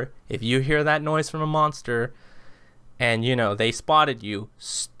whatever, if you hear that noise from a monster and, you know, they spotted you,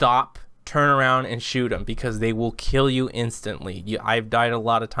 stop, turn around and shoot them, because they will kill you instantly. I've died a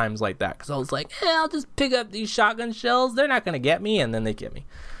lot of times like that, because I was like, I'll just pick up these shotgun shells, they're not gonna get me, and then they get me.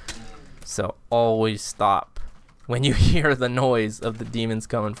 So always stop when you hear the noise of the demons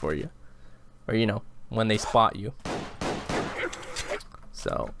coming for you, or, you know, when they spot you.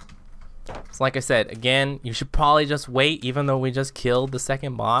 So like I said, again, you should probably just wait, even though we just killed the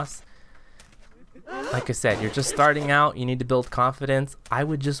second boss. Like I said, you're just starting out, you need to build confidence. I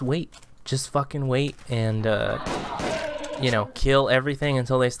would just wait. Just fucking wait and, you know, kill everything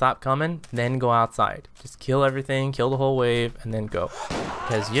until they stop coming, then go outside. Just kill everything, kill the whole wave, and then go.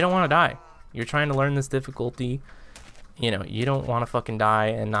 Because you don't want to die. You're trying to learn this difficulty. You know, you don't want to fucking die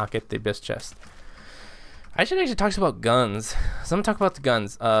and not get the Abyss chest. I should actually talk about guns. So I'm going to talk about the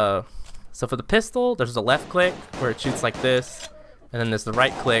guns. So for the pistol, there's a left click where it shoots like this. And then there's the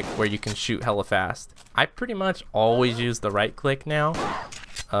right click where you can shoot hella fast. I pretty much always use the right click now.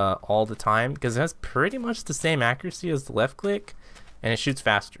 All the time, because it has pretty much the same accuracy as the left click, and it shoots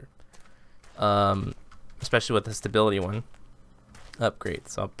faster, especially with the stability one upgrade.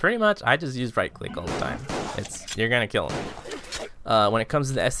 So pretty much I just use right click all the time. You're gonna kill them. When it comes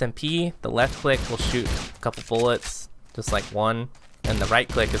to the SMP, the left click will shoot a couple bullets, just like one, and the right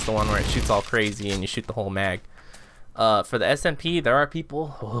click is the one where it shoots all crazy and you shoot the whole mag. For the SMP, there are people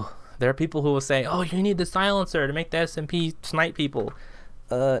who will say, oh, you need the silencer to make the SMP snipe people.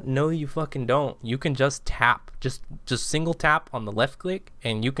 No, you fucking don't. You can just tap, just single tap on the left click,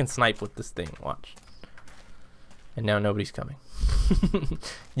 and you can snipe with this thing. Watch. And now nobody's coming.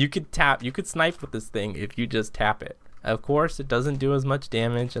 You could snipe with this thing if you just tap it. Of course, it doesn't do as much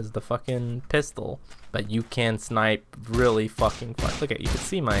damage as the fucking pistol, but you can snipe really fucking fun. Look at, you can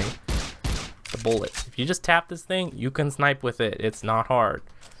see the bullets. If you just tap this thing, you can snipe with it. It's not hard.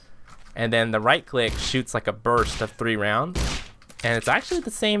 And then the right click shoots like a burst of 3 rounds. And it's actually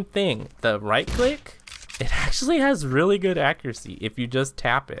the same thing. The right click, it actually has really good accuracy if you just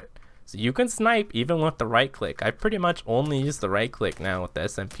tap it. So you can snipe even with the right click. I pretty much only use the right click now with the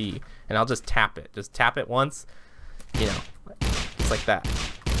SMP. And I'll just tap it. Just tap it once, you know, just like that.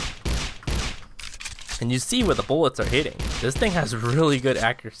 And you see where the bullets are hitting. This thing has really good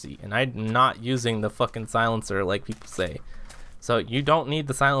accuracy. And I'm not using the fucking silencer like people say. So you don't need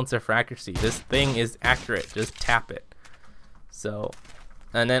the silencer for accuracy. This thing is accurate. Just tap it. So,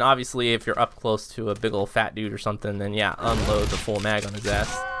 and then obviously if you're up close to a big old fat dude or something, then yeah, unload the full mag on his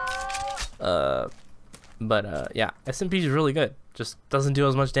ass. Yeah, SMP is really good. Just doesn't do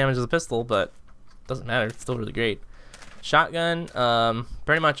as much damage as a pistol, but doesn't matter. It's still really great. Shotgun,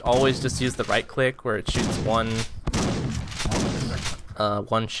 pretty much always just use the right click where it shoots one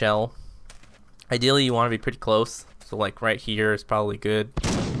shell. Ideally, you want to be pretty close. So like right here is probably good.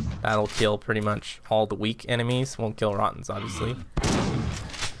 That'll kill pretty much all the weak enemies. Won't kill Rottens, obviously.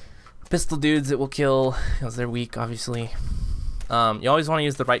 Pistol dudes, it will kill because they're weak, obviously. You always want to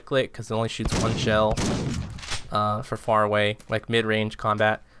use the right click because it only shoots 1 shell for far away, like mid-range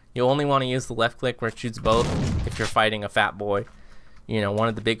combat. You only want to use the left click where it shoots both if you're fighting a fat boy. You know, one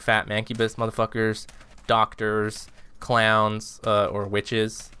of the big fat mancubus motherfuckers, doctors, clowns, or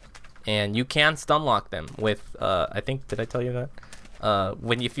witches. And you can stun lock them with, I think, did I tell you that?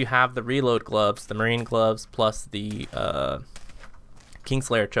 If you have the reload gloves, the marine gloves, plus the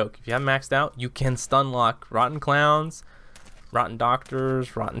Kingslayer choke, if you have maxed out, you can stun lock rotten clowns, rotten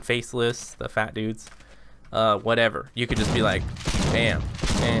doctors, rotten faceless, the fat dudes, whatever. You could just be like, bam,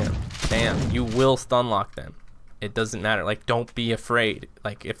 bam, bam. You will stun lock them. It doesn't matter. Like, don't be afraid.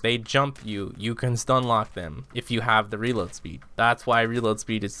 Like, if they jump you, you can stun lock them if you have the reload speed. That's why reload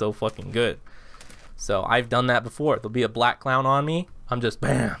speed is so fucking good. So I've done that before. There'll be a black clown on me. I'm just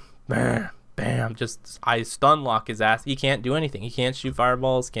bam, bam, bam. Just I stun lock his ass. He can't do anything. He can't shoot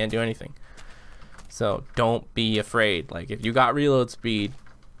fireballs. Can't do anything. So don't be afraid. Like if you got reload speed,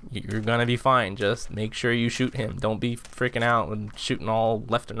 you're gonna be fine. Just make sure you shoot him. Don't be freaking out and shooting all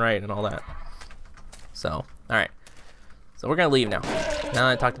left and right and all that. So all right. So we're gonna leave now. Now that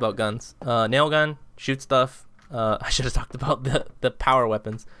I talked about guns. Nail gun, shoot stuff. I should have talked about the power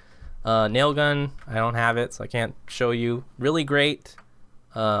weapons. Nail gun, I don't have it, so I can't show you. Really great.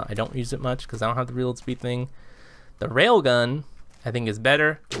 I don't use it much because I don't have the reload speed thing. The rail gun, I think, is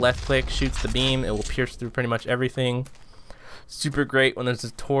better. Left click shoots the beam. It will pierce through pretty much everything. Super great when there's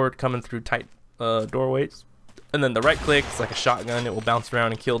a toward coming through tight doorways. And then the right click, it's like a shotgun. It will bounce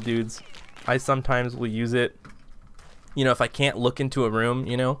around and kill dudes. I sometimes will use it, you know, if I can't look into a room,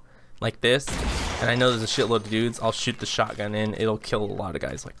 you know, like this, and I know there's a shitload of dudes, I'll shoot the shotgun in. It'll kill a lot of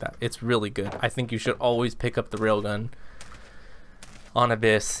guys like that. It's really good. I think you should always pick up the railgun on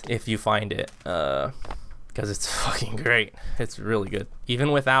Abyss if you find it, because it's fucking great. It's really good.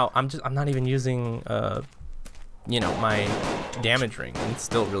 Even without, I'm not even using, you know, my damage ring. It's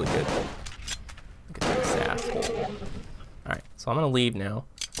still really good. Look at this asshole. All right, so I'm gonna leave now.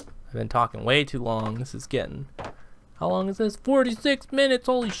 I've been talking way too long. This is getting, how long is this? 46 minutes,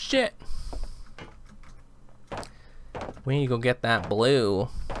 holy shit. We need to go get that blue.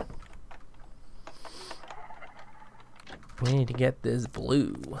 We need to get this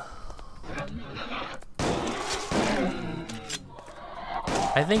blue.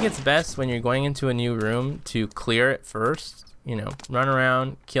 I think it's best when you're going into a new room to clear it first. You know, run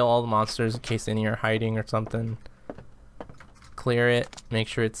around, kill all the monsters in case any are hiding or something. Clear it, make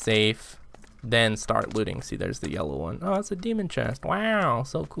sure it's safe, then start looting. See, there's the yellow one. Oh, it's a demon chest. Wow,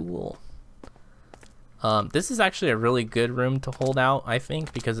 so cool. This is actually a really good room to hold out, I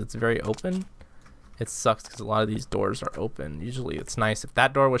think, because it's very open. It sucks because a lot of these doors are open. Usually it's nice. If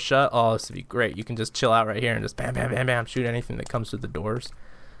that door was shut, oh, this would be great. You can just chill out right here and just bam, bam, bam, bam, shoot anything that comes through the doors.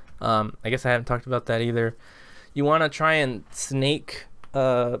 I guess I haven't talked about that either. You want to try and snake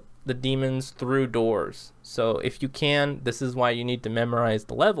the demons through doors. So if you can, this is why you need to memorize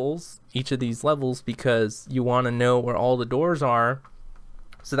the levels, each of these levels, because you want to know where all the doors are,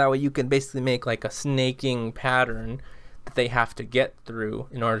 so that way you can basically make like a snaking pattern that they have to get through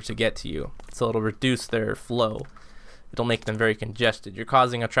in order to get to you. So it'll reduce their flow. It'll make them very congested. You're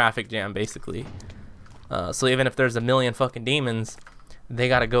causing a traffic jam basically. So even if there's a million fucking demons, they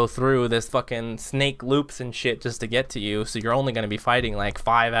gotta go through this fucking snake loops and shit just to get to you. So you're only gonna be fighting like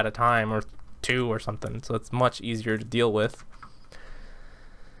 5 at a time or 2 or something. So it's much easier to deal with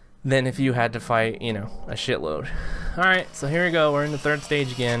than if you had to fight, you know, a shitload. Alright, so here we go. We're in the 3rd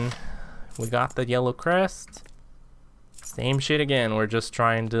stage again. We got the yellow crest. Same shit again. We're just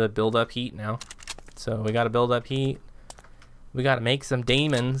trying to build up heat now. So we gotta build up heat. We gotta make some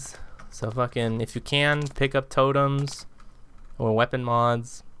demons. So fucking, if you can, pick up totems or weapon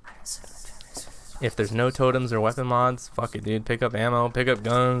mods. If there's no totems or weapon mods, fuck it, dude. Pick up ammo, pick up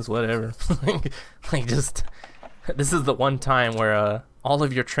guns, whatever. like just, this is the one time where all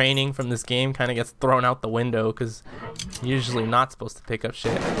of your training from this game kind of gets thrown out the window because you're usually not supposed to pick up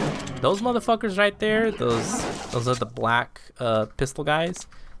shit. Those motherfuckers right there, those are the black pistol guys.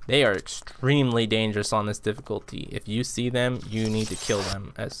 They are extremely dangerous on this difficulty. If you see them, you need to kill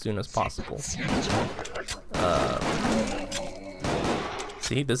them as soon as possible.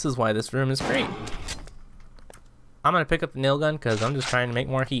 See, this is why this room is great. I'm gonna pick up the nail gun because I'm just trying to make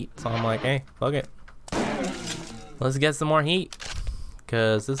more heat. So I'm like, hey, fuck it. Let's get some more heat.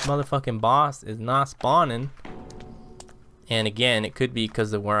 Because this motherfucking boss is not spawning. And again, it could be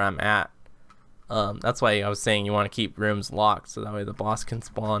because of where I'm at. That's why I was saying you want to keep rooms locked. So that way the boss can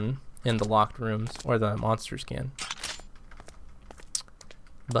spawn in the locked rooms. Or the monsters can.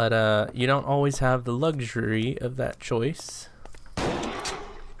 But you don't always have the luxury of that choice.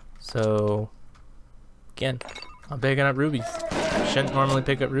 So, again, I'm picking up rubies. I shouldn't normally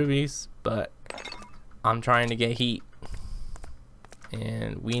pick up rubies, but I'm trying to get heat.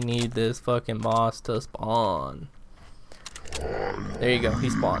 And we need this fucking boss to spawn. There you go, he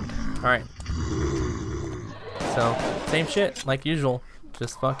spawned. Alright. So, same shit, like usual.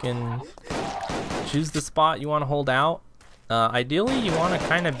 Just fucking choose the spot you want to hold out. Ideally, you want to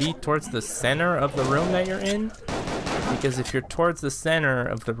kind of be towards the center of the room that you're in. Because if you're towards the center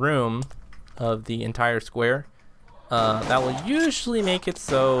of the room, of the entire square, that will usually make it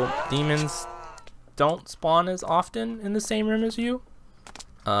so demons don't spawn as often in the same room as you.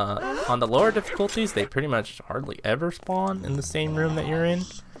 On the lower difficulties, they pretty much hardly ever spawn in the same room that you're in.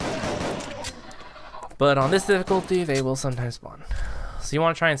 But on this difficulty, they will sometimes spawn. So you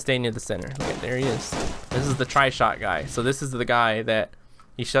want to try and stay near the center. Look at, there he is. This is the tri-shot guy. So this is the guy that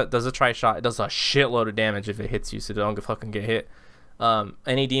he does a tri-shot. It does a shitload of damage if it hits you, so don't fucking get hit.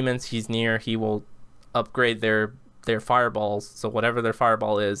 Any demons he's near, he will upgrade their fireballs. So whatever their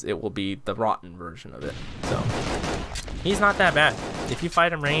fireball is, it will be the rotten version of it. So he's not that bad. If you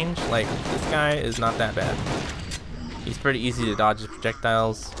fight him range, like this guy is not that bad. He's pretty easy to dodge his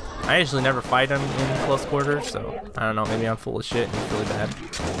projectiles. I usually never fight him in close quarters, so I don't know, maybe I'm full of shit and he's really bad.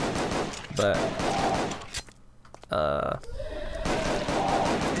 But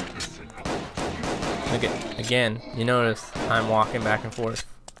look at, again, you notice I'm walking back and forth.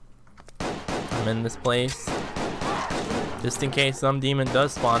 I'm in this place just in case some demon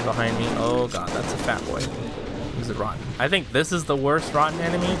does spawn behind me. Oh god, that's a fat boy. Who's a rotten? I think this is the worst rotten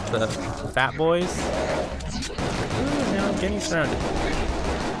enemy, the fat boys. Ooh, now I'm getting surrounded.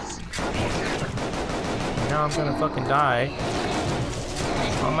 Now I'm gonna fucking die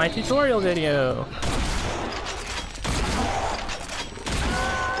on my tutorial video.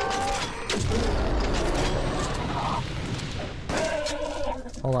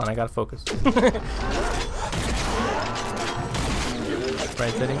 Hold on, I gotta focus.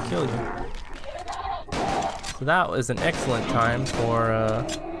 Surprised I didn't kill you. So that was an excellent time for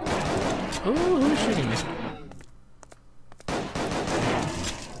ooh, who's shooting me?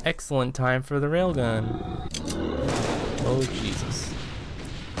 Excellent time for the railgun. Oh Jesus.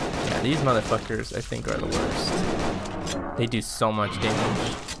 Yeah, these motherfuckers I think are the worst. They do so much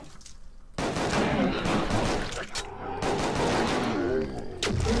damage.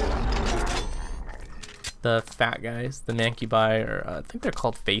 The fat guys, the mancubi, or I think they're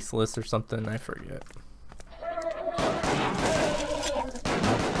called faceless or something, I forget.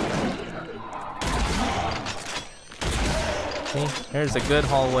 See, there's a good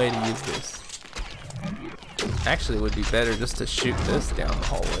hallway to use this. Actually, it would be better just to shoot this down the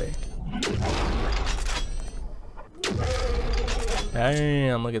hallway.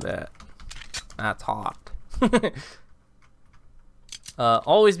 Damn, look at that. That's hot.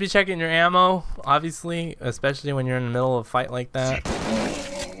 Always be checking your ammo, obviously, especially when you're in the middle of a fight like that.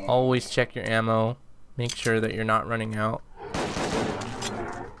 Always check your ammo. Make sure that you're not running out.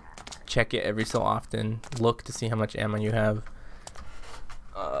 Check it every so often. Look to see how much ammo you have.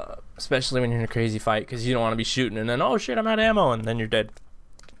 Especially when you're in a crazy fight, because you don't want to be shooting and then, oh shit, I'm out of ammo, and then you're dead.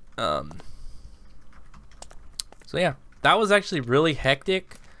 So yeah, that was actually really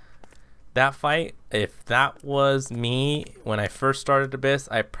hectic. That fight, if that was me when I first started Abyss,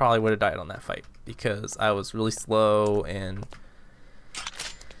 I probably would have died on that fight because I was really slow and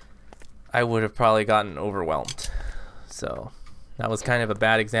I would have probably gotten overwhelmed. So that was kind of a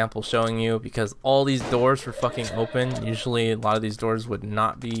bad example showing you, because all these doors were fucking open. Usually a lot of these doors would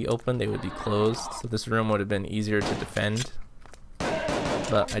not be open, they would be closed. So this room would have been easier to defend.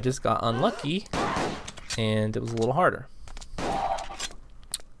 But I just got unlucky and it was a little harder.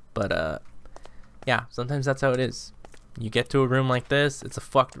 But yeah, sometimes that's how it is. You get to a room like this, it's a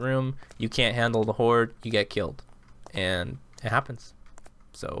fucked room, you can't handle the horde, you get killed. And it happens.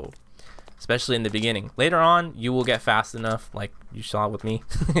 So, especially in the beginning. Later on, you will get fast enough, like you saw with me,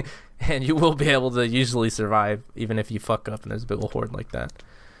 and you will be able to usually survive, even if you fuck up and there's a big old horde like that.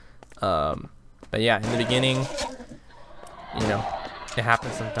 But yeah, in the beginning, you know, it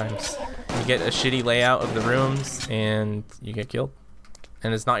happens sometimes. You get a shitty layout of the rooms, and you get killed.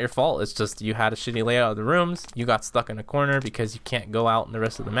 And it's not your fault, it's just you had a shitty layout of the rooms, you got stuck in a corner because you can't go out in the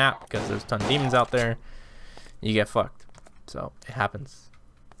rest of the map because there's a ton of demons out there, you get fucked. So, it happens.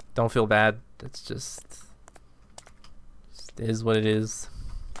 Don't feel bad, it's just is what it is.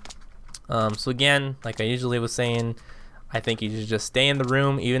 So again, like I usually was saying, I think you should just stay in the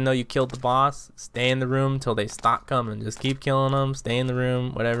room even though you killed the boss. Stay in the room till they stop coming, just keep killing them, stay in the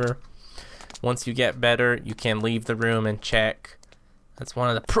room, whatever. Once you get better, you can leave the room and check. That's one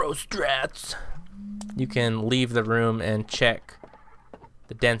of the pro strats. You can leave the room and check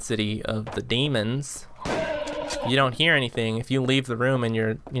the density of the demons. If you don't hear anything, if you leave the room and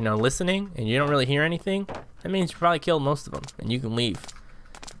you're, you know, listening and you don't really hear anything, that means you probably killed most of them and you can leave.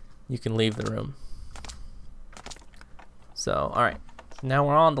 You can leave the room. So, alright. Now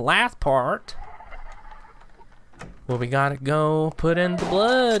we're on the last part where we gotta go put in the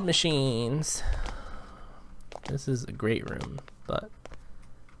blood machines. This is a great room, but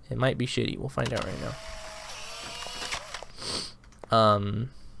it might be shitty. We'll find out right now.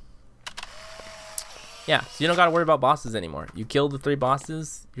 Yeah, so you don't gotta worry about bosses anymore. You killed the 3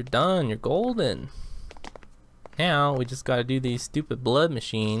 bosses, you're done, you're golden. Now we just gotta do these stupid blood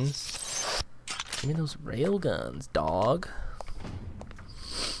machines. Give me those railguns, dog.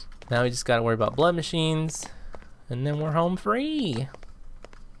 Now we just gotta worry about blood machines, and then we're home free.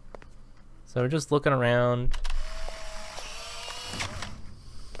 So we're just looking around,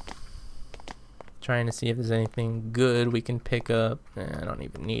 trying to see if there's anything good we can pick up. I don't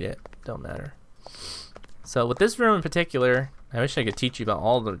even need it. Don't matter. So with this room in particular, I wish I could teach you about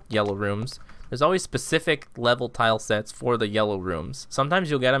all the yellow rooms. There's always specific level tile sets for the yellow rooms. Sometimes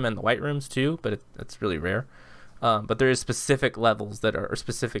you'll get them in the white rooms too, but it's really rare. But there is specific levels that are, or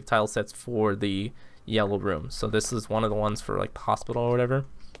specific tile sets for the yellow rooms. So this is one of the ones for like the hospital or whatever.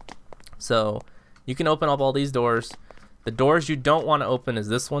 So you can open up all these doors. The doors you don't want to open is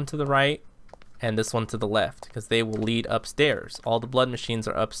this one to the right and this one to the left, because they will lead upstairs. All the blood machines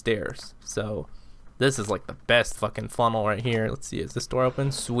are upstairs. So this is like the best fucking funnel right here. Let's see, is this door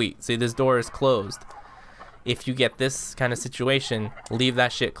open? Sweet. See, this door is closed. If you get this kind of situation, leave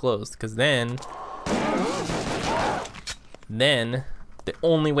that shit closed, because then the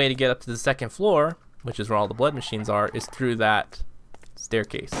only way to get up to the second floor, which is where all the blood machines are, is through that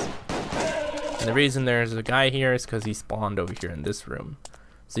staircase. And the reason there's a guy here is because he spawned over here in this room.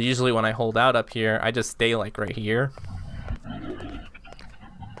 So usually when I hold out up here, I just stay like right here.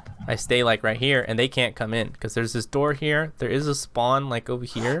 I stay like right here, and they can't come in because there's this door here. There is a spawn like over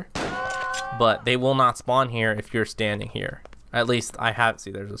here, but they will not spawn here if you're standing here. At least I have. See,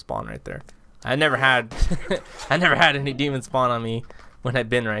 there's a spawn right there. I never had I never had any demons spawn on me when I've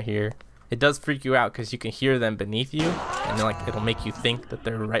been right here. It does freak you out because you can hear them beneath you, and like it'll make you think that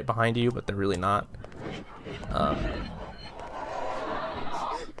they're right behind you, but they're really not.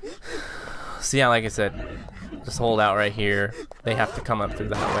 So yeah, like I said, just hold out right here. They have to come up through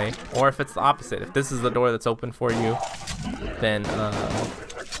that way. Or if it's the opposite, if this is the door that's open for you, then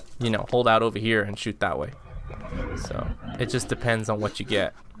you know, hold out over here and shoot that way. So it just depends on what you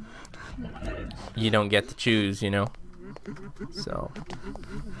get. You don't get to choose, you know. So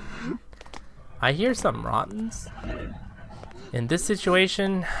I hear some rottens. In this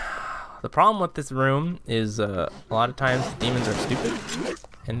situation, the problem with this room is a lot of times the demons are stupid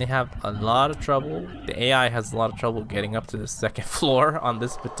and they have a lot of trouble. The AI has a lot of trouble getting up to the second floor on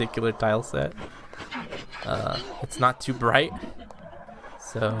this particular tile set. It's not too bright,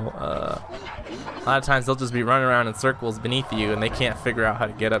 so a lot of times they'll just be running around in circles beneath you and they can't figure out how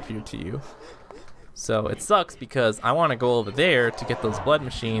to get up here to you. So it sucks because I want to go over there to get those blood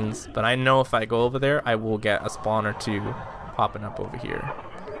machines, but I know if I go over there I will get a spawn or two popping up over here.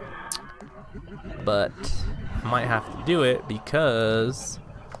 But I might have to do it because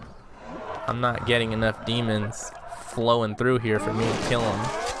I'm not getting enough demons flowing through here for me to kill them.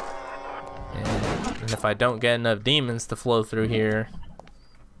 And if I don't get enough demons to flow through here,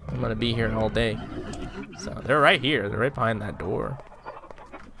 I'm gonna be here all day. So they're right here. They're right behind that door.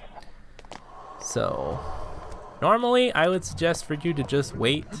 So normally I would suggest for you to just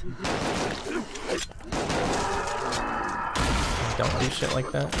wait. Don't do shit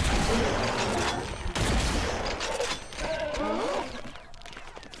like that.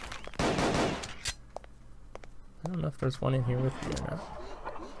 I don't know if there's one in here with me or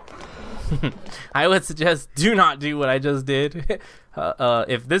not. I would suggest do not do what I just did.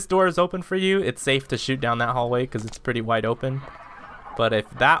 If this door is open for you, it's safe to shoot down that hallway because it's pretty wide open. But if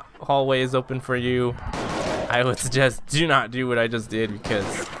that hallway is open for you, I would suggest do not do what I just did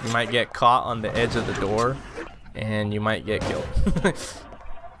because you might get caught on the edge of the door and you might get killed.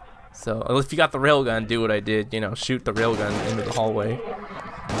 So if you got the railgun, do what I did, you know, shoot the railgun into the hallway.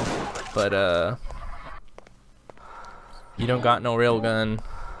 But you don't got no railgun,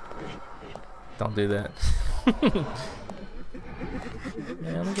 don't do that.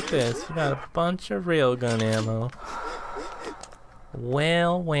 Man, look at this. We got a bunch of railgun ammo.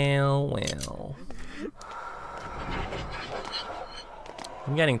 Well, well, well.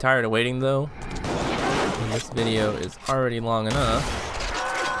 I'm getting tired of waiting though. And this video is already long enough.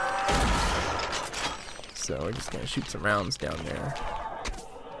 So we're just gonna shoot some rounds down there.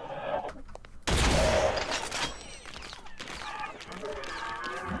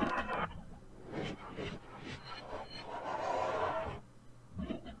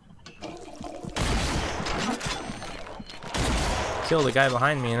 Kill the guy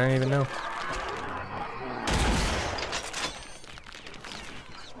behind me and I didn't even know.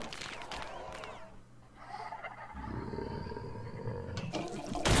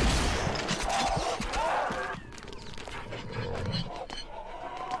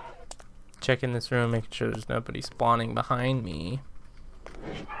 Checking this room, making sure there's nobody spawning behind me.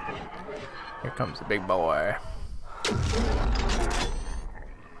 Here comes the big boy.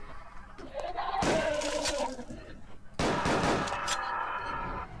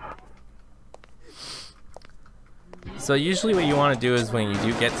 So usually what you want to do is when you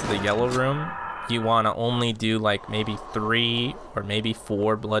do get to the yellow room, you want to only do like maybe 3 or maybe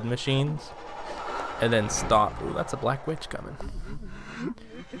 4 blood machines, and then stop. Ooh, that's a black witch coming.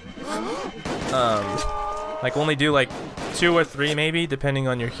 Like only do like 2 or 3 maybe, depending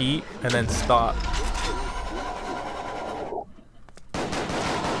on your heat, and then stop.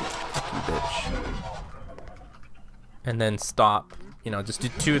 Fuck you, bitch. And then stop. You know, just do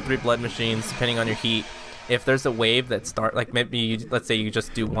 2 or 3 blood machines, depending on your heat. If there's a wave that start, like maybe let's say you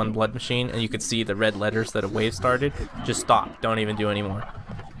just do 1 blood machine and you could see the red letters that a wave started, just stop. Don't even do any more.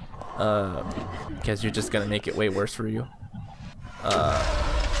 Because you're just gonna make it way worse for you.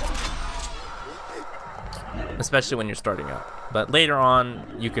 Especially when you're starting out. But later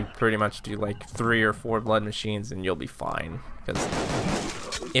on, you can pretty much do like 3 or 4 blood machines and you'll be fine. Because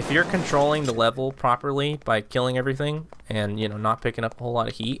if you're controlling the level properly by killing everything and, you know, not picking up a whole lot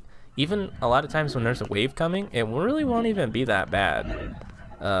of heat, even a lot of times when there's a wave coming, it really won't even be that bad.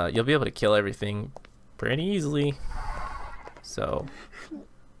 You'll be able to kill everything pretty easily. So,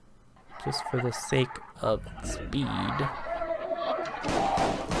 just for the sake of speed,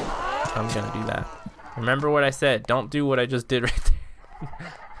 I'm gonna do that. Remember what I said. Don't do what I just did right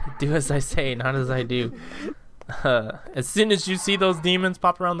there. Do as I say, not as I do. As soon as you see those demons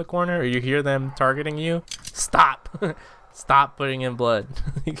pop around the corner or you hear them targeting you, stop. Stop putting in blood.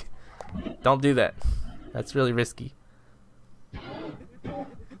 Don't do that. That's really risky.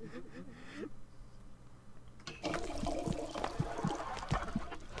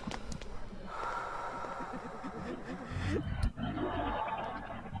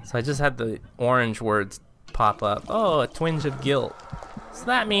 So I just had the orange words pop up. Oh, a twinge of guilt. So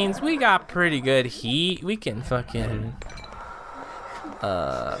that means we got pretty good heat. We can fucking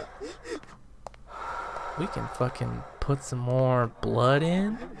put some more blood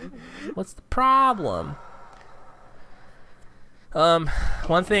in. What's the problem?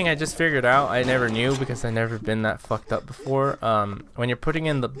 One thing I just figured out, I never knew because I never been that fucked up before. When you're putting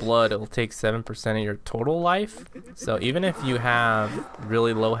in the blood, it'll take 7% of your total life. So even if you have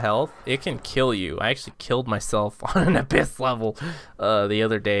really low health, it can kill you. I actually killed myself on an abyss level the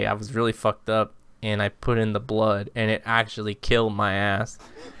other day. I was really fucked up and I put in the blood and it actually killed my ass.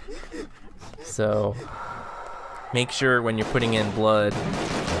 So make sure when you're putting in blood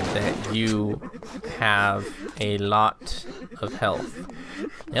that you have a lot of health.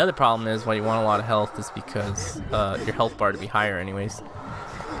 The other problem is why you want a lot of health is because your health bar to be higher anyways.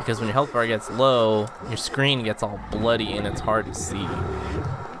 Because when your health bar gets low, your screen gets all bloody and it's hard to see.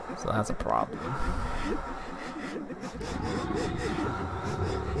 So that's a problem.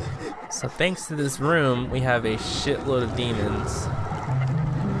 So thanks to this room, we have a shitload of demons.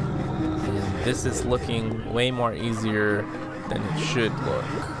 And this is looking way more easier than it should look.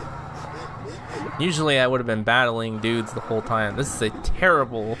 Usually I would have been battling dudes the whole time. This is a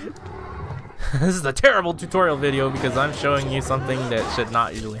terrible tutorial video because I'm showing you something that should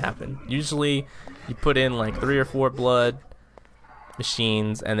not usually happen. Usually you put in like 3 or 4 blood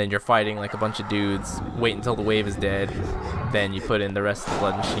machines and then you're fighting like a bunch of dudes. Wait until the wave is dead. Then you put in the rest of the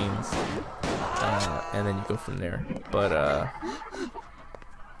blood machines. And then you go from there. But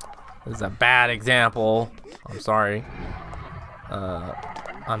this is a bad example. I'm sorry.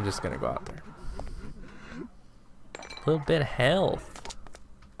 I'm just gonna go out there. A little bit of health.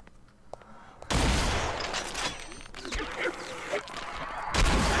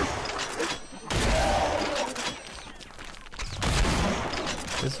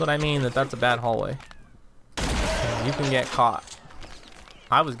 This is what I mean that's a bad hallway. You can get caught.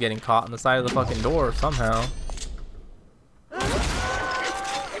 I was getting caught on the side of the fucking door somehow.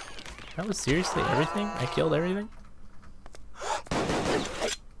 That was seriously everything? I killed everything?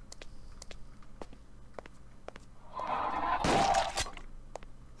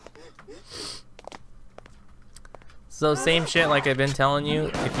 So same shit like I've been telling you,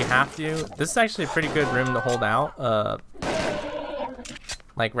 if you have to. This is actually a pretty good room to hold out.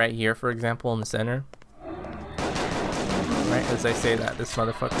 Like right here, for example, in the center. Right as I say that, this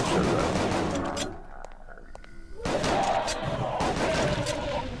motherfucker shows up.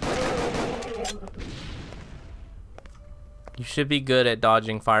 You should be good at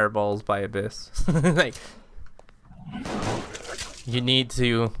dodging fireballs by Abyss. Like, you need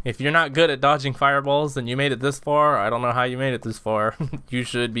to, if you're not good at dodging fireballs and you made it this far, I don't know how you made it this far. You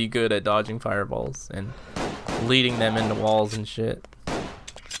should be good at dodging fireballs and leading them into walls and shit.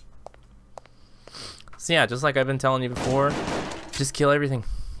 So yeah, just like I've been telling you before, just kill everything.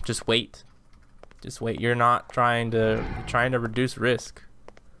 Just wait. Just wait. You're trying to reduce risk.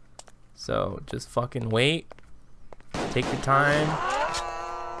 So just fucking wait. Take your time.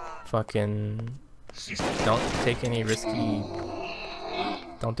 Fucking don't take any risky.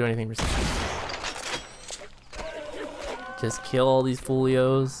 Don't do anything risky. Just kill all these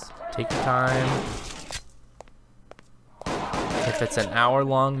folios. Take your time. If it's an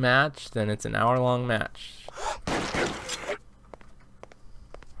hour-long match, then it's an hour-long match.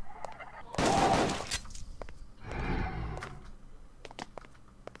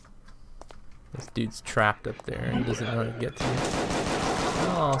 This dude's trapped up there. He doesn't know how to get to me.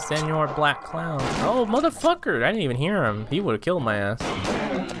 Oh, Senor Black Clown. Oh, motherfucker! I didn't even hear him. He would have killed my ass.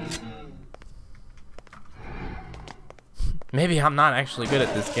 Maybe I'm not actually good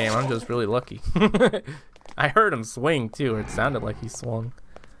at this game. I'm just really lucky. I heard him swing too, or it sounded like he swung.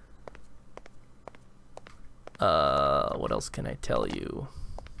 What else can I tell you?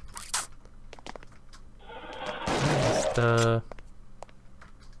 Just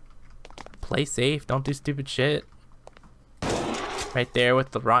play safe. Don't do stupid shit. Right there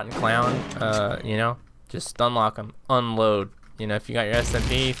with the rotten clown. You know, just stun lock him. Unload. You know, if you got your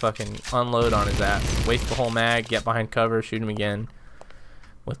SMP, fucking unload on his ass. Waste the whole mag, get behind cover, shoot him again.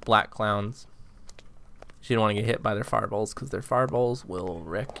 With black clowns. You don't want to get hit by their fireballs, because their fireballs will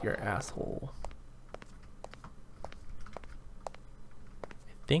wreck your asshole.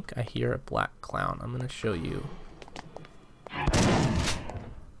 I think I hear a black clown. I'm going to show you. I'm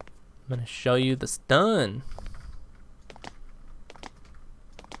going to show you the stun.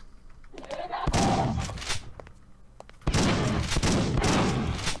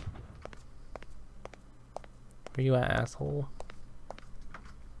 Where you at, asshole?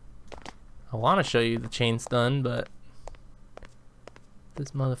 I want to show you the chain stun, but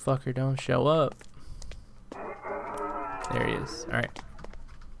this motherfucker don't show up. There he is. Alright.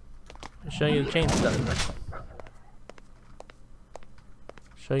 I'll show you the chain stun.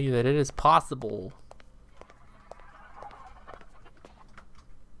 Show you that it is possible.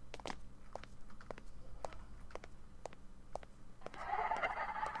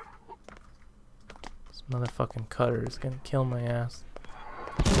 This motherfucking cutter is gonna kill my ass.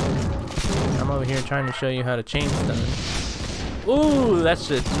 I'm over here trying to show you how to chain stun. Ooh, that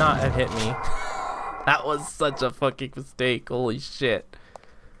should not have hit me. That was such a fucking mistake. Holy shit.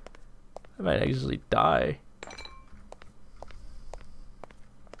 I might actually die.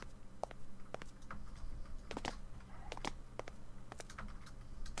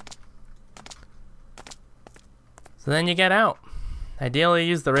 So then you get out. Ideally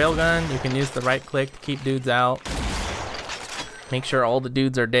use the railgun. You can use the right click to keep dudes out. Make sure all the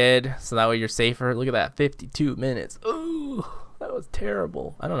dudes are dead, so that way you're safer. Look at that, 52 minutes. Ooh, that was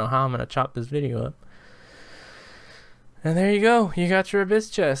terrible. I don't know how I'm gonna chop this video up. And there you go. You got your abyss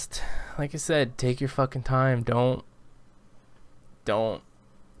chest. Like I said, take your fucking time. Don't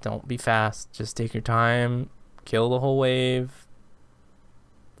be fast. Just take your time. Kill the whole wave.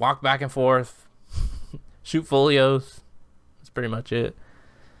 Walk back and forth. Shoot folios. That's pretty much it.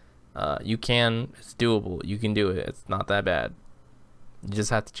 You can. It's doable. You can do it. It's not that bad. You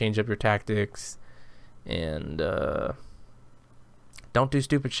just have to change up your tactics, and don't do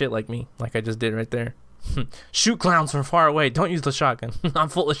stupid shit like me, like I just did right there. Shoot clowns from far away. Don't use the shotgun. I'm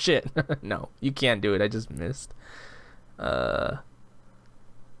full of shit. No, you can't do it. I just missed. What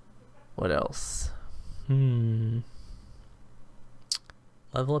else? Level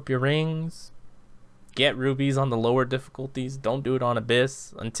up your rings. Get rubies on the lower difficulties. Don't do it on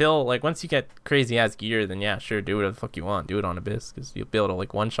abyss until, like, once you get crazy ass gear, then yeah, sure, do whatever the fuck you want. Do it on abyss, because you'll be able to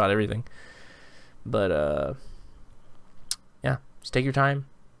like one shot everything. But yeah, just take your time.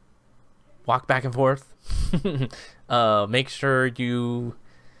 Walk back and forth. Make sure you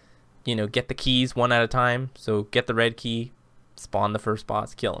know, get the keys one at a time. So get the red key, spawn the first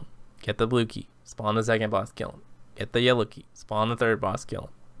boss, kill him. Get the blue key, spawn the second boss, kill him. Get the yellow key, spawn the third boss, kill him.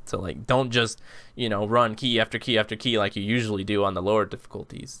 So like, don't just, you know, run key after key after key like you usually do on the lower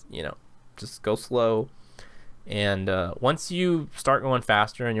difficulties. You know, just go slow. And once you start going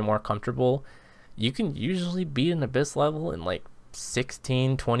faster and you're more comfortable, you can usually beat an abyss level in like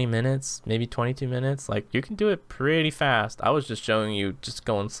 16, 20 minutes, maybe 22 minutes. Like, you can do it pretty fast. I was just showing you just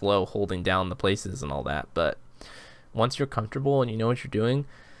going slow, holding down the places and all that. But once you're comfortable and you know what you're doing,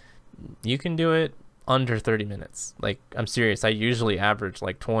 you can do it under 30 minutes. Like, I'm serious. I usually average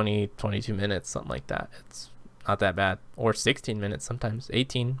like 20, 22 minutes, something like that. It's not that bad. Or 16 minutes, sometimes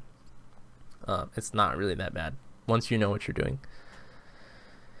 18. It's not really that bad once you know what you're doing.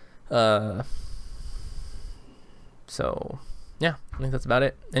 So yeah, I think that's about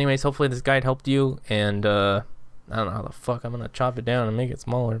it. Anyways, hopefully this guide helped you, and I don't know how the fuck I'm gonna chop it down and make it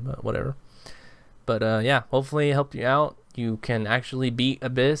smaller, but whatever. But yeah, hopefully it helped you out. You can actually beat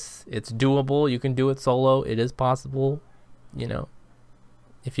Abyss. It's doable. You can do it solo. It is possible. You know,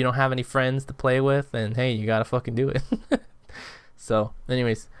 if you don't have any friends to play with, then hey, you gotta fucking do it. So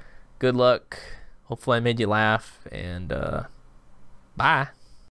anyways, good luck. Hopefully I made you laugh, and bye.